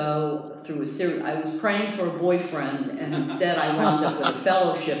years ago, through a series, I was praying for a boyfriend, and instead I wound up with a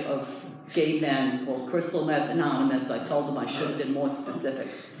fellowship of gay men called Crystal Meth Anonymous. I told them I should have been more specific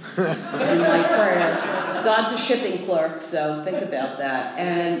in my prayers. God's a shipping clerk, so think about that.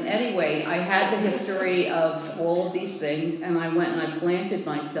 And anyway, I had the history of all of these things, and I went and I planted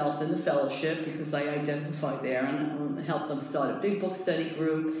myself in the fellowship because I identified there, and I helped them start a Big Book study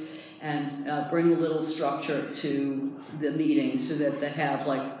group and bring a little structure to the meeting so that they have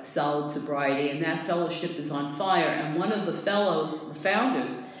like solid sobriety. And that fellowship is on fire. And one of the fellows, the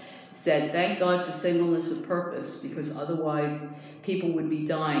founders, said, thank God for singleness of purpose, because otherwise people would be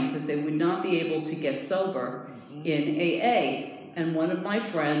dying because they would not be able to get sober in AA. And one of my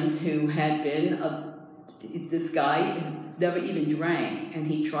friends who had been this guy never even drank, and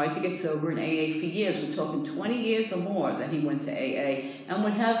he tried to get sober in AA for years. We're talking 20 years or more that he went to AA, and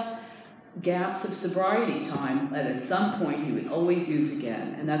would have gaps of sobriety time, and at some point he would always use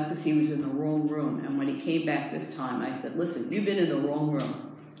again, and that's because he was in the wrong room. And when he came back this time, I said, listen, you've been in the wrong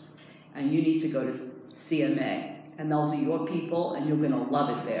room, and you need to go to CMA, and those are your people, and you're going to love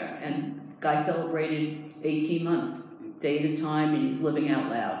it there. And guy celebrated 18 months, day at a time, and he's living out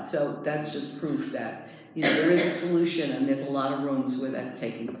loud. So that's just proof that, you know, there is a solution, and there's a lot of rooms where that's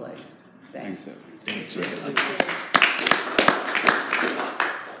taking place. Thanks.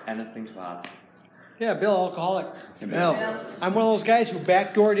 Anything to add? Yeah, Bill, alcoholic. Bill. I'm one of those guys who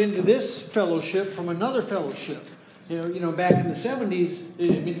backdoored into this fellowship from another fellowship. You know, back in the 70s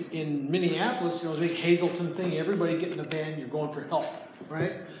in Minneapolis, it was a big Hazelton thing. Everybody get in a van, you're going for help,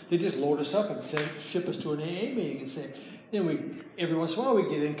 right? They just load us up and ship us to an AA meeting and say, every once in a while we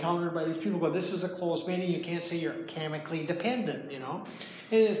get encountered by these people who go, this is a closed meeting, you can't say you're chemically dependent, you know?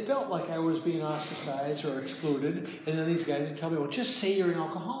 And it felt like I was being ostracized or excluded, and then these guys would tell me, well, just say you're an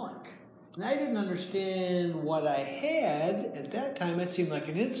alcoholic. And I didn't understand what I had. At that time, it seemed like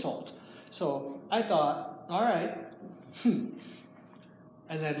an insult. So I thought, all right. And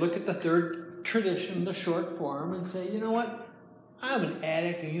I'd look at the third tradition, the short form, and say, you know what? I'm an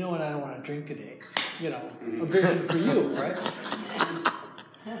addict, and you know what? I don't want to drink today. You know, a vision for you, right?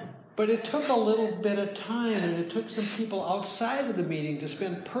 But it took a little bit of time, and it took some people outside of the meeting to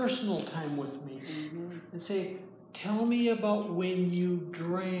spend personal time with me and say, tell me about when you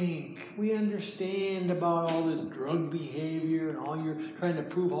drank. We understand about all this drug behavior and all you're trying to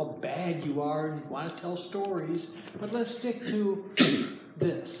prove how bad you are and you want to tell stories, but let's stick to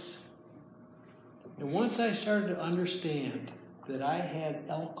this. And once I started to understand that I had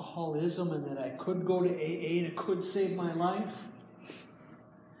alcoholism and that I could go to AA and it could save my life,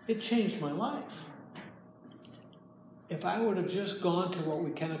 it changed my life. If I would have just gone to what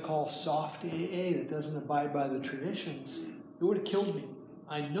we kind of call soft AA that doesn't abide by the traditions, it would have killed me.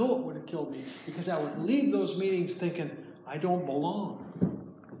 I know it would have killed me because I would leave those meetings thinking, I don't belong,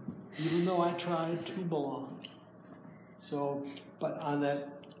 even though I tried to belong. So, but on that,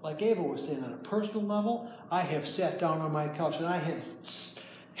 like Ava was saying, on a personal level, I have sat down on my couch and I have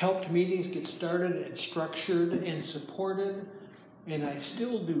helped meetings get started and structured and supported, and I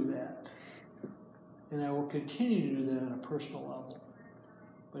still do that. And I will continue to do that on a personal level.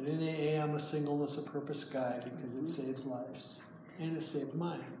 But in AA, I'm a singleness of purpose guy because it saves lives. And it saved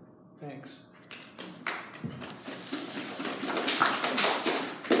mine. Thanks.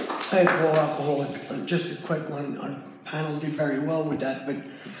 I had oral alcoholic, just a quick one. Our panel did very well with that, but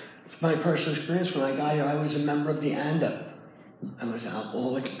my personal experience when I got here, I was a member of the ANDA. I was an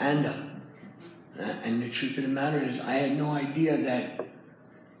alcoholic ANDA. And the truth of the matter is, I had no idea that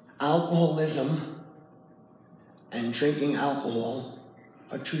alcoholism and drinking alcohol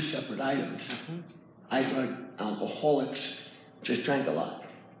are two separate items. I thought alcoholics just drank a lot.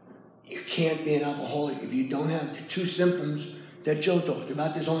 You can't be an alcoholic if you don't have the two symptoms that Joe talked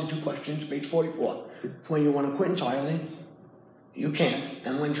about. There's only 2 questions, page 44. When you want to quit entirely, you can't.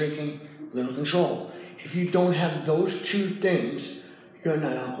 And when drinking, little control. If you don't have those 2 things, you're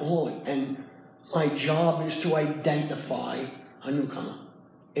not alcoholic. And my job is to identify a newcomer.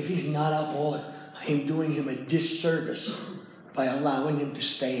 If he's not alcoholic, I am doing him a disservice by allowing him to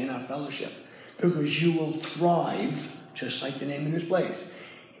stay in our fellowship. Because you will thrive, just like the name of this place,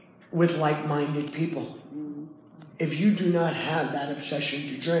 with like-minded people. If you do not have that obsession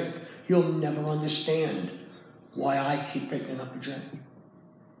to drink, you'll never understand why I keep picking up a drink.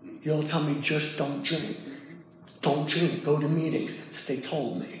 You'll tell me, just don't drink. Don't drink, go to meetings. That's what they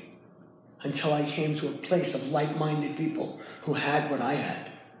told me. Until I came to a place of like-minded people who had what I had.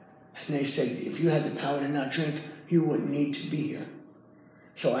 And they said, if you had the power to not drink, you wouldn't need to be here.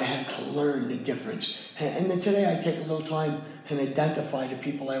 So I had to learn the difference. And then today I take a little time and identify the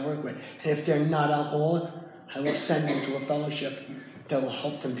people I work with. And if they're not alcoholic, I will send them to a fellowship that will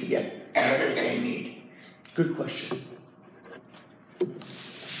help them to get what they need. Good question.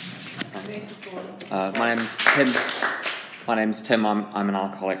 My name's Tim. I'm an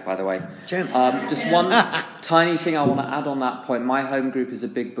alcoholic, by the way. Tim. Just one tiny thing I want to add on that point. My home group is a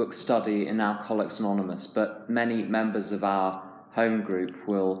big book study in Alcoholics Anonymous, but many members of our home group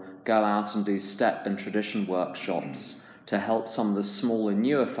will go out and do step and tradition workshops to help some of the smaller,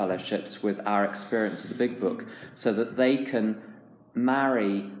 newer fellowships with our experience of the big book, so that they can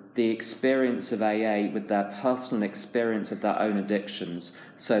marry the experience of AA with their personal experience of their own addictions,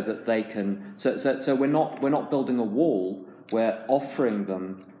 so that they can. So we're not building a wall. We're offering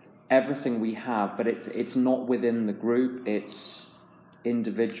them everything we have, but it's not within the group. It's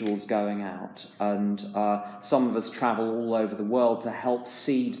individuals going out, and some of us travel all over the world to help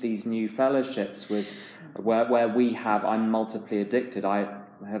seed these new fellowships with where we have. I'm multiply addicted. I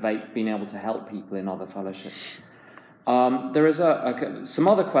have been able to help people in other fellowships. There is some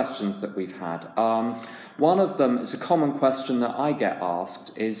other questions that we've had. One of them, it's a common question that I get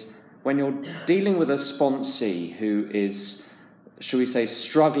asked, is when you're dealing with a sponsee who is, shall we say,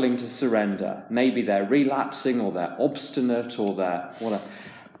 struggling to surrender, maybe they're relapsing or they're obstinate or they're whatever,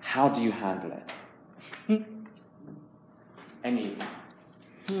 how do you handle it? Any?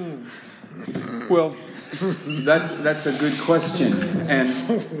 Well, that's a good question.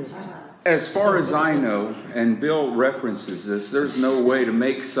 And as far as I know, and Bill references this, there's no way to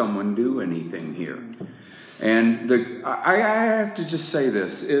make someone do anything here. And I have to just say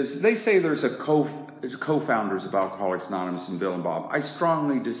this, is they say there's a co-founders of Alcoholics Anonymous and Bill and Bob. I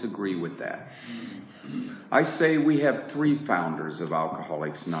strongly disagree with that. I say we have 3 founders of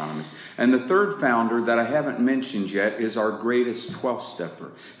Alcoholics Anonymous. And the 3rd founder that I haven't mentioned yet is our greatest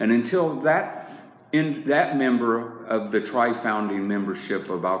 12-stepper. And until that member of the tri-founding membership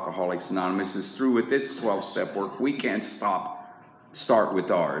of Alcoholics Anonymous is through with its 12-step work, we can't start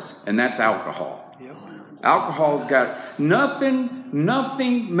with ours. And that's alcohol. Yep. Alcohol's got nothing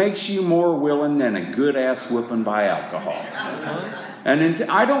makes you more willing than a good ass whipping by alcohol. And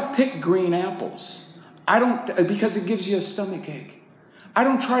I don't pick green apples. Because it gives you a stomach ache. I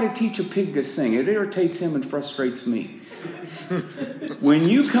don't try to teach a pig to sing. It irritates him and frustrates me. When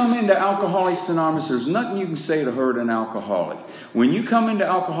you come into Alcoholics Anonymous, there's nothing you can say to hurt an alcoholic. When you come into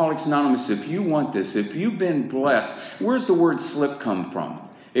Alcoholics Anonymous, if you want this, if you've been blessed, where's the word slip come from?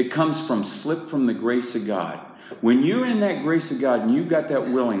 It comes from slip from the grace of God. When you're in that grace of God and you got that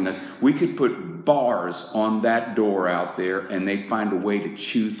willingness, we could put bars on that door out there and they'd find a way to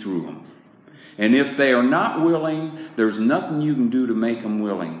chew through them. And if they are not willing, there's nothing you can do to make them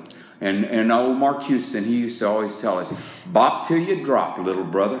willing. And old Mark Houston, he used to always tell us, bop till you drop, little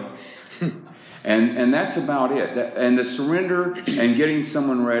brother. and that's about it. And the surrender and getting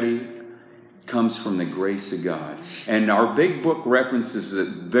someone ready comes from the grace of God. And our big book references it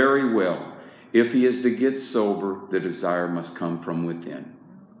very well. If he is to get sober, the desire must come from within,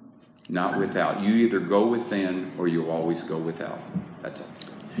 not without. You either go within or you always go without. That's all.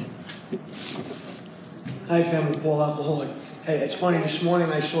 Hi, family. Paul, alcoholic. Hey, it's funny. This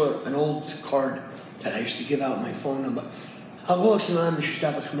morning I saw an old card that I used to give out, my phone number. Alcoholics Anonymous used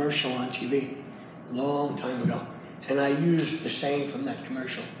to have a commercial on TV a long time ago, and I used the saying from that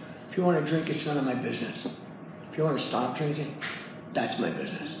commercial. If you want to drink, it's none of my business. If you want to stop drinking, that's my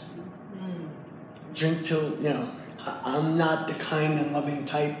business. Drink till, I'm not the kind and loving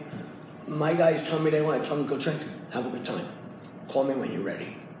type. My guys tell me they want to tell them go drink. Have a good time. Call me when you're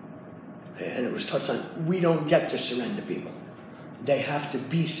ready. And it was touched on. We don't get to surrender people. They have to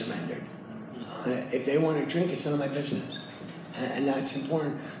be surrendered. If they want to drink, it's none of my business. And that's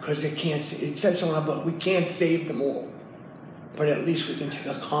important because it says so in our book, we can't save them all. But at least we can take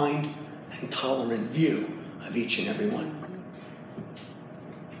a kind and tolerant view of each and every one.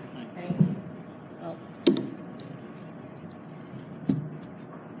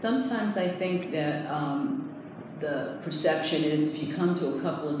 Sometimes I think that the perception is if you come to a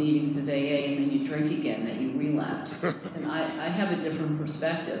couple of meetings of AA and then you drink again, that you relapse. And I have a different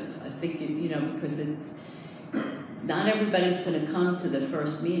perspective. I think, because it's, not everybody's going to come to the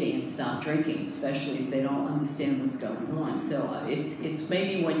first meeting and stop drinking, especially if they don't understand what's going on. So it's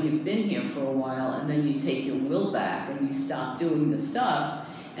maybe when you've been here for a while and then you take your will back and you stop doing the stuff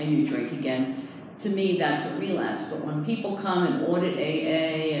and you drink again. To me, that's a relapse. But when people come and audit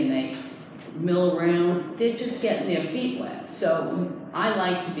AA and they mill around, they're just getting their feet wet. So I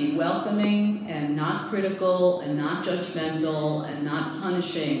like to be welcoming and not critical and not judgmental and not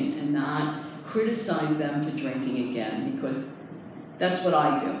punishing and not criticize them for drinking again, because that's what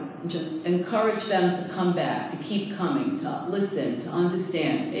I do. Just encourage them to come back, to keep coming, to listen, to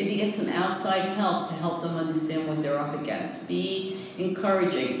understand. Maybe get some outside help to help them understand what they're up against. Be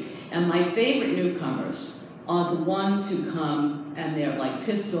encouraging. And my favorite newcomers are the ones who come and they're like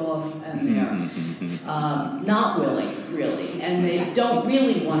pissed off and they're not willing, really. And they don't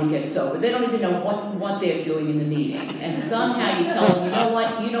really want to get sober. They don't even know what they're doing in the meeting. And somehow you tell them,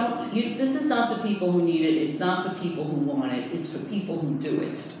 you know what, this is not for people who need it. It's not for people who want it. It's for people who do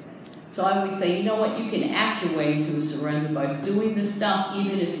it. So I always say, you know what, you can act your way into a surrender by doing this stuff,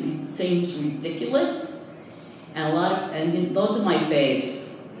 even if it seems ridiculous. And those are my faves,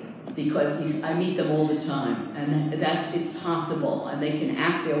 because I meet them all the time, and it's possible, and they can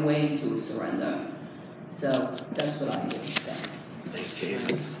act their way into a surrender. So that's what I do. Thanks.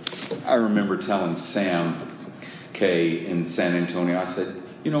 I remember telling Sam K in San Antonio, I said,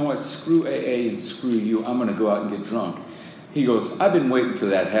 you know what, screw AA and screw you, I'm going to go out and get drunk. He goes, I've been waiting for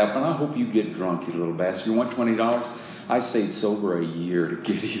that to happen. I hope you get drunk, you little bastard. You want $20? I stayed sober a year to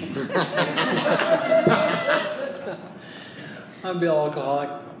get you. I'm Bill Alcoholic.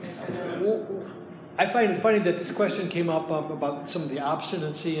 I find it funny that this question came up about some of the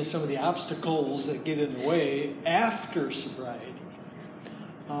obstinacy and some of the obstacles that get in the way after sobriety.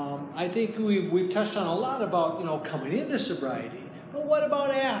 I think we've touched on a lot about coming into sobriety, but what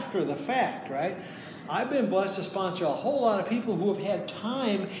about after the fact, right? I've been blessed to sponsor a whole lot of people who have had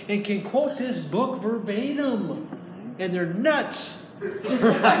time and can quote this book verbatim, and they're nuts.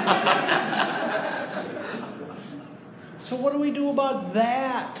 So what do we do about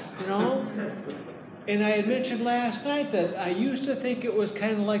that, And I had mentioned last night that I used to think it was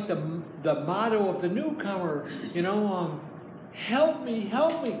kind of like the motto of the newcomer, help me,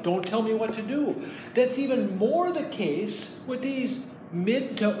 don't tell me what to do. That's even more the case with these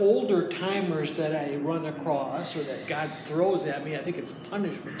mid to older timers that I run across or that God throws at me. I think it's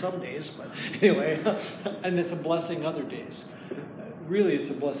punishment some days, but anyway, and it's a blessing other days. Really, it's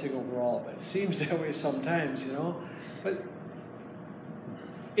a blessing overall, but it seems that way sometimes, But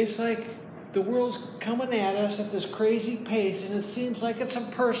it's like the world's coming at us at this crazy pace, and it seems like it's a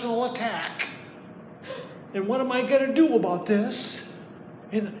personal attack. And what am I going to do about this?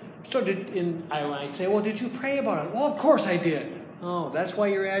 And so I might say, well, did you pray about it? Well, of course I did. Oh, that's why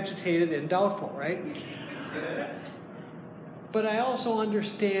you're agitated and doubtful, right? But I also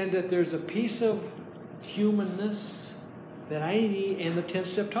understand that there's a piece of humanness that I need, and the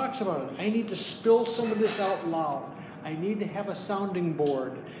 10-step talks about it. I need to spill some of this out loud. I need to have a sounding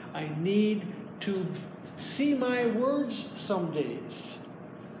board. I need to see my words some days.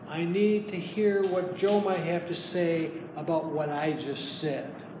 I need to hear what Joe might have to say about what I just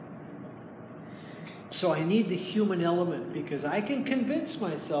said. So I need the human element, because I can convince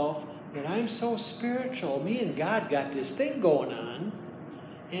myself that I'm so spiritual. Me and God got this thing going on,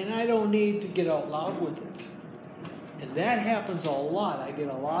 and I don't need to get out loud with it. And that happens a lot. I get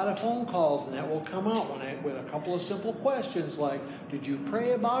a lot of phone calls, and that will come out with a couple of simple questions like, did you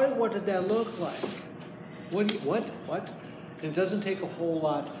pray about it? What did that look like? What? And it doesn't take a whole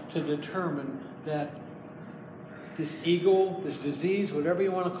lot to determine that this ego, this disease, whatever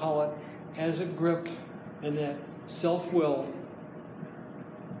you want to call it, has a grip, and that self-will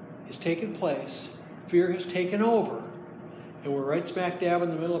has taken place, fear has taken over, and we're right smack dab in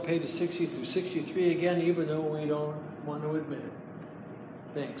the middle of pages 60 through 63 again, even though we don't want to admit it.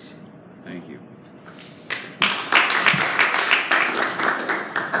 Thanks. Thank you.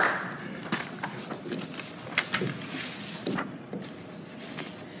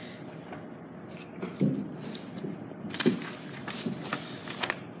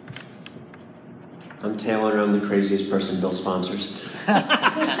 I'm Taylor, and I'm the craziest person Bill sponsors.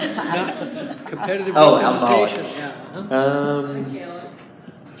 Competitive alcoholic. Yeah.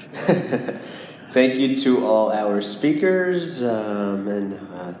 Thank you to all our speakers, and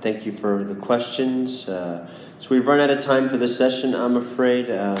thank you for the questions. So we've run out of time for this session, I'm afraid.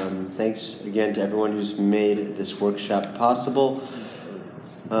 Thanks again to everyone who's made this workshop possible.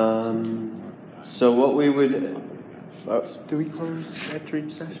 So what we would... do we close after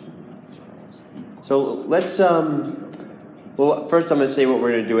each session? So let's... well, first I'm going to say what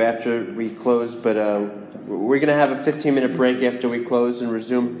we're going to do after we close, but we're going to have a 15-minute break after we close and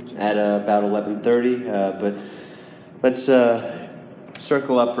resume at about 11:30. But let's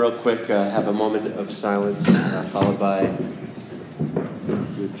circle up real quick, have a moment of silence, followed by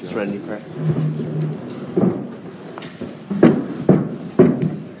serenity prayer.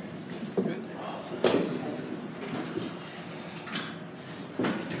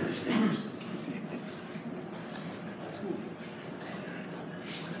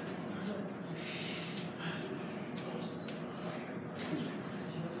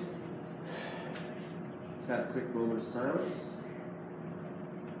 A quick moment of silence.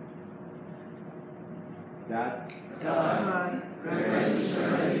 God, grant us the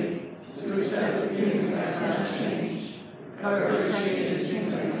serenity to accept the things that cannot change, cover